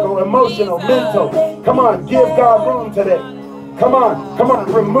 physical, emotional, mental. Come on, give God room today. Come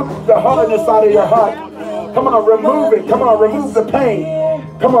on, remove the hardness out of your heart. Come on, remove it. Come on, remove the pain.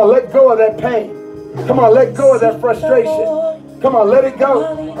 Come on, let go of that pain. Come on, let go of that frustration. Come on, let it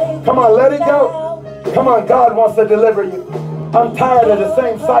go. Come on, let it go. Come on, God wants to deliver you. I'm tired of the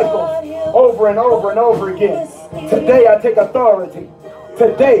same cycles over and over and over again. Today I take authority.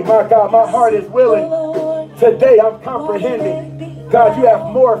 Today, my God, my heart is willing. Today I'm comprehending. God, you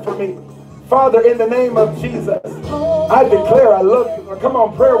have more for me. Father, in the name of Jesus, I declare I love you. Come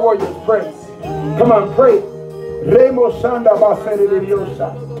on, prayer warriors, pray. Come on, pray. Remo shanda basere de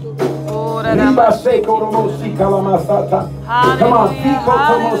diosa. Riba se koromo shikala masata. Come on, Piko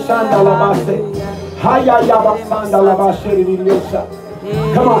tomo shanda la base. Haya yaba shanda la basere de diosa.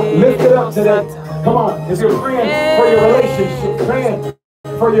 Come on, lift it up today. Come on, if you're praying for your relationships, praying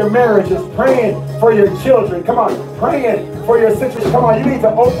for your marriages, praying for your children, come on, praying for your situation. Come on, you need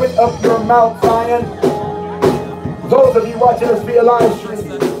to open up your mouth, Zion. Those of you watching us via live stream,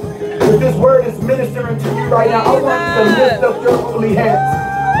 if this word is ministering to you right now, I want you to lift up your holy hands.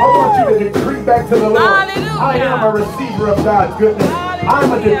 I want you to decree back to the Lord. I am a receiver of God's goodness.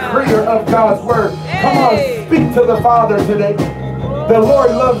 I'm a decreer of God's word. Come on, speak to the Father today. The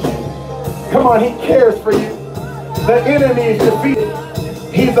Lord loves you. Come on, he cares for you. The enemy is defeated.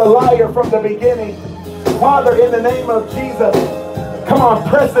 He's a liar from the beginning. Father, in the name of Jesus, come on,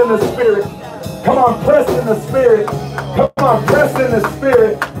 press in the Spirit. Come on, press in the Spirit. Come on, press in the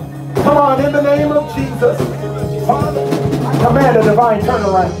Spirit. Come on, in the name of Jesus. Father, I command a divine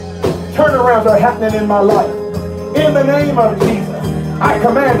turnaround. Turnarounds are happening in my life. In the name of Jesus, I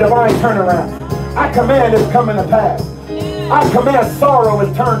command divine turnaround. I command it's coming to pass. I command sorrow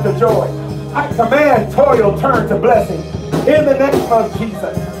is turned to joy. I command toil turn to blessing. In the name of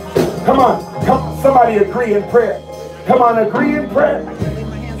Jesus. Come on, somebody agree in prayer. Come on, agree in prayer.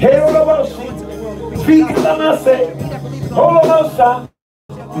 In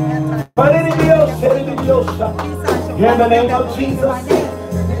the name of Jesus.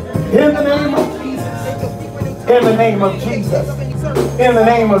 In the name of Jesus. In the name of Jesus. In the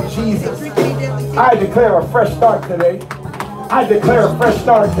name of Jesus. I declare a fresh start today. I declare a fresh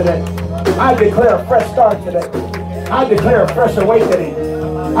start today. I declare a fresh start today. I declare a fresh awakening.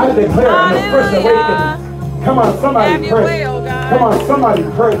 I declare a fresh awakening. Come on, somebody pray. Come on, somebody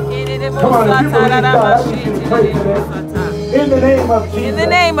pray. Come on, if you believe God, I want you to pray today. In the name of Jesus. In the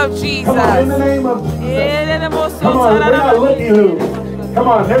name of Jesus. Come on, in the name of Jesus. Come on, we're not looky-loo. Come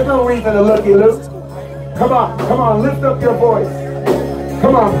on, there's no reason to looky-loo. Come on, lift up your voice.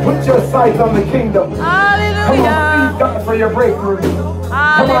 Come on, put your sights on the kingdom. Hallelujah. Come on, please God for your breakthrough.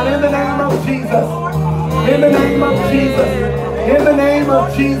 Come on, in the name of Jesus. In the name of Jesus. In the name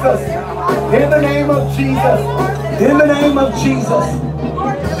of Jesus. In the name of Jesus. In the name of Jesus.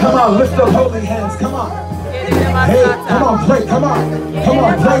 Come on, lift up holy hands. Come on. Hey, come on, pray. Come on. Come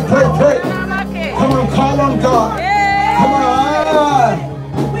on, pray. Come on, call on God. Come on.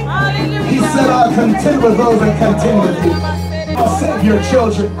 He said, I'll contend with those that contend with you. I'll save your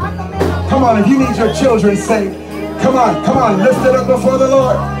children. Come on, if you need your children saved, come on, lift it up before the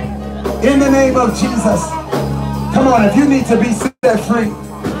Lord. In the name of Jesus. Come on, if you need to be set free,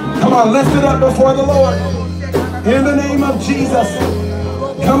 come on, lift it up before the Lord. In the name of Jesus.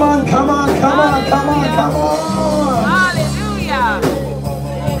 Come on. Hallelujah.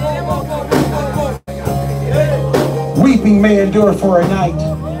 Weeping may endure for a night,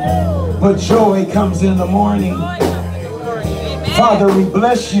 but joy comes in the morning. Father, we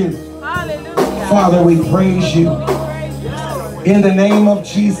bless you. Father, we praise you. In the name of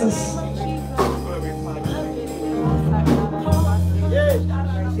Jesus.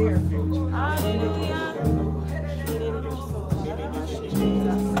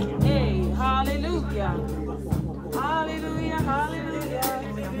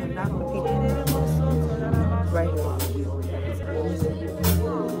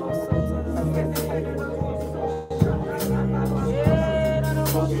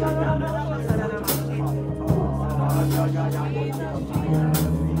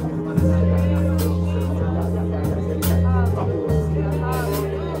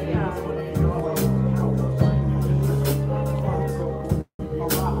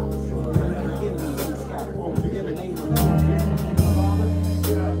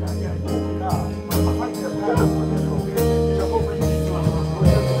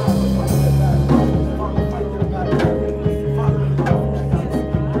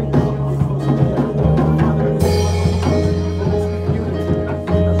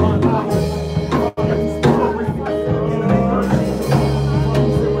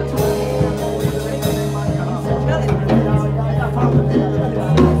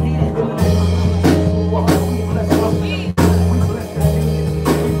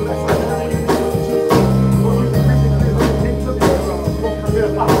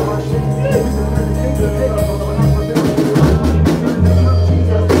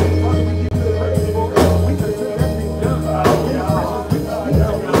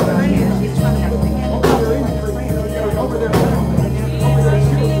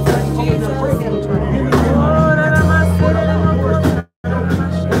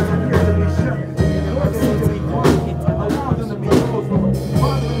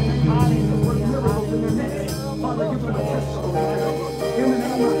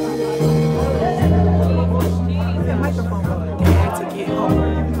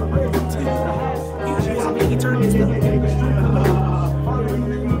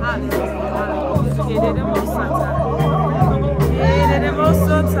 Let's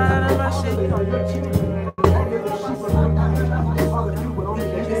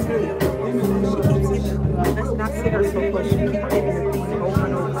not sit her so close. She keep hitting the thing over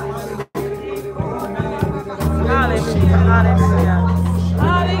and over. Hallelujah. Hallelujah.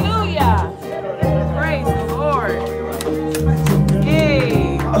 Hallelujah. Praise the Lord.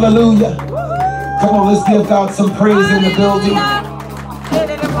 Hey. Hallelujah. Come on, let's give God some praise in the building.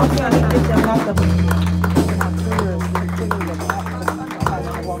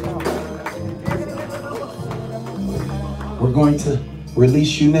 We're going to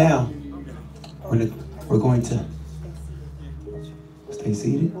release you now. We're going to stay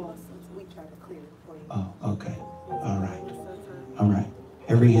seated. Oh, okay. All right. All right.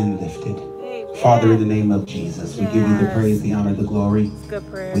 Every hand lifted. Father, in the name of Jesus, we give you the praise, the honor, the glory.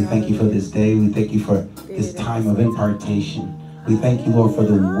 We thank you for this day. We thank you for this time of impartation. We thank you, Lord, for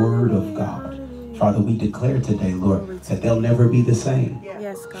the word of God. Father, we declare today, Lord, that they'll never be the same.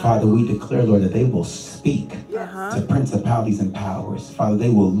 Father, we declare, Lord, that they will speak to principalities and powers. Father, they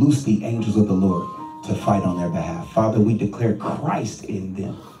will loose the angels of the Lord to fight on their behalf. Father, we declare Christ in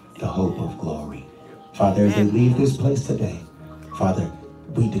them, the hope of glory. Father, as they leave this place today, Father,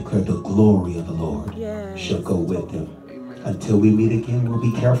 we declare the glory of the Lord shall go with them. Until we meet again, we'll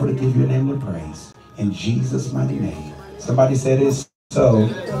be careful to give your name the praise. In Jesus' mighty name. Somebody say this. So,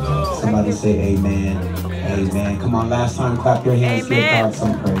 somebody say amen. Amen. Come on, last time, clap your hands. Give God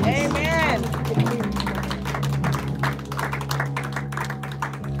some praise. Amen.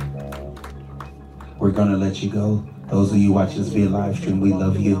 We're going to let you go. Those of you watching this via live stream, we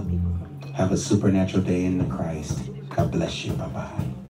love you. Have a supernatural day in the Christ. God bless you. Bye-bye.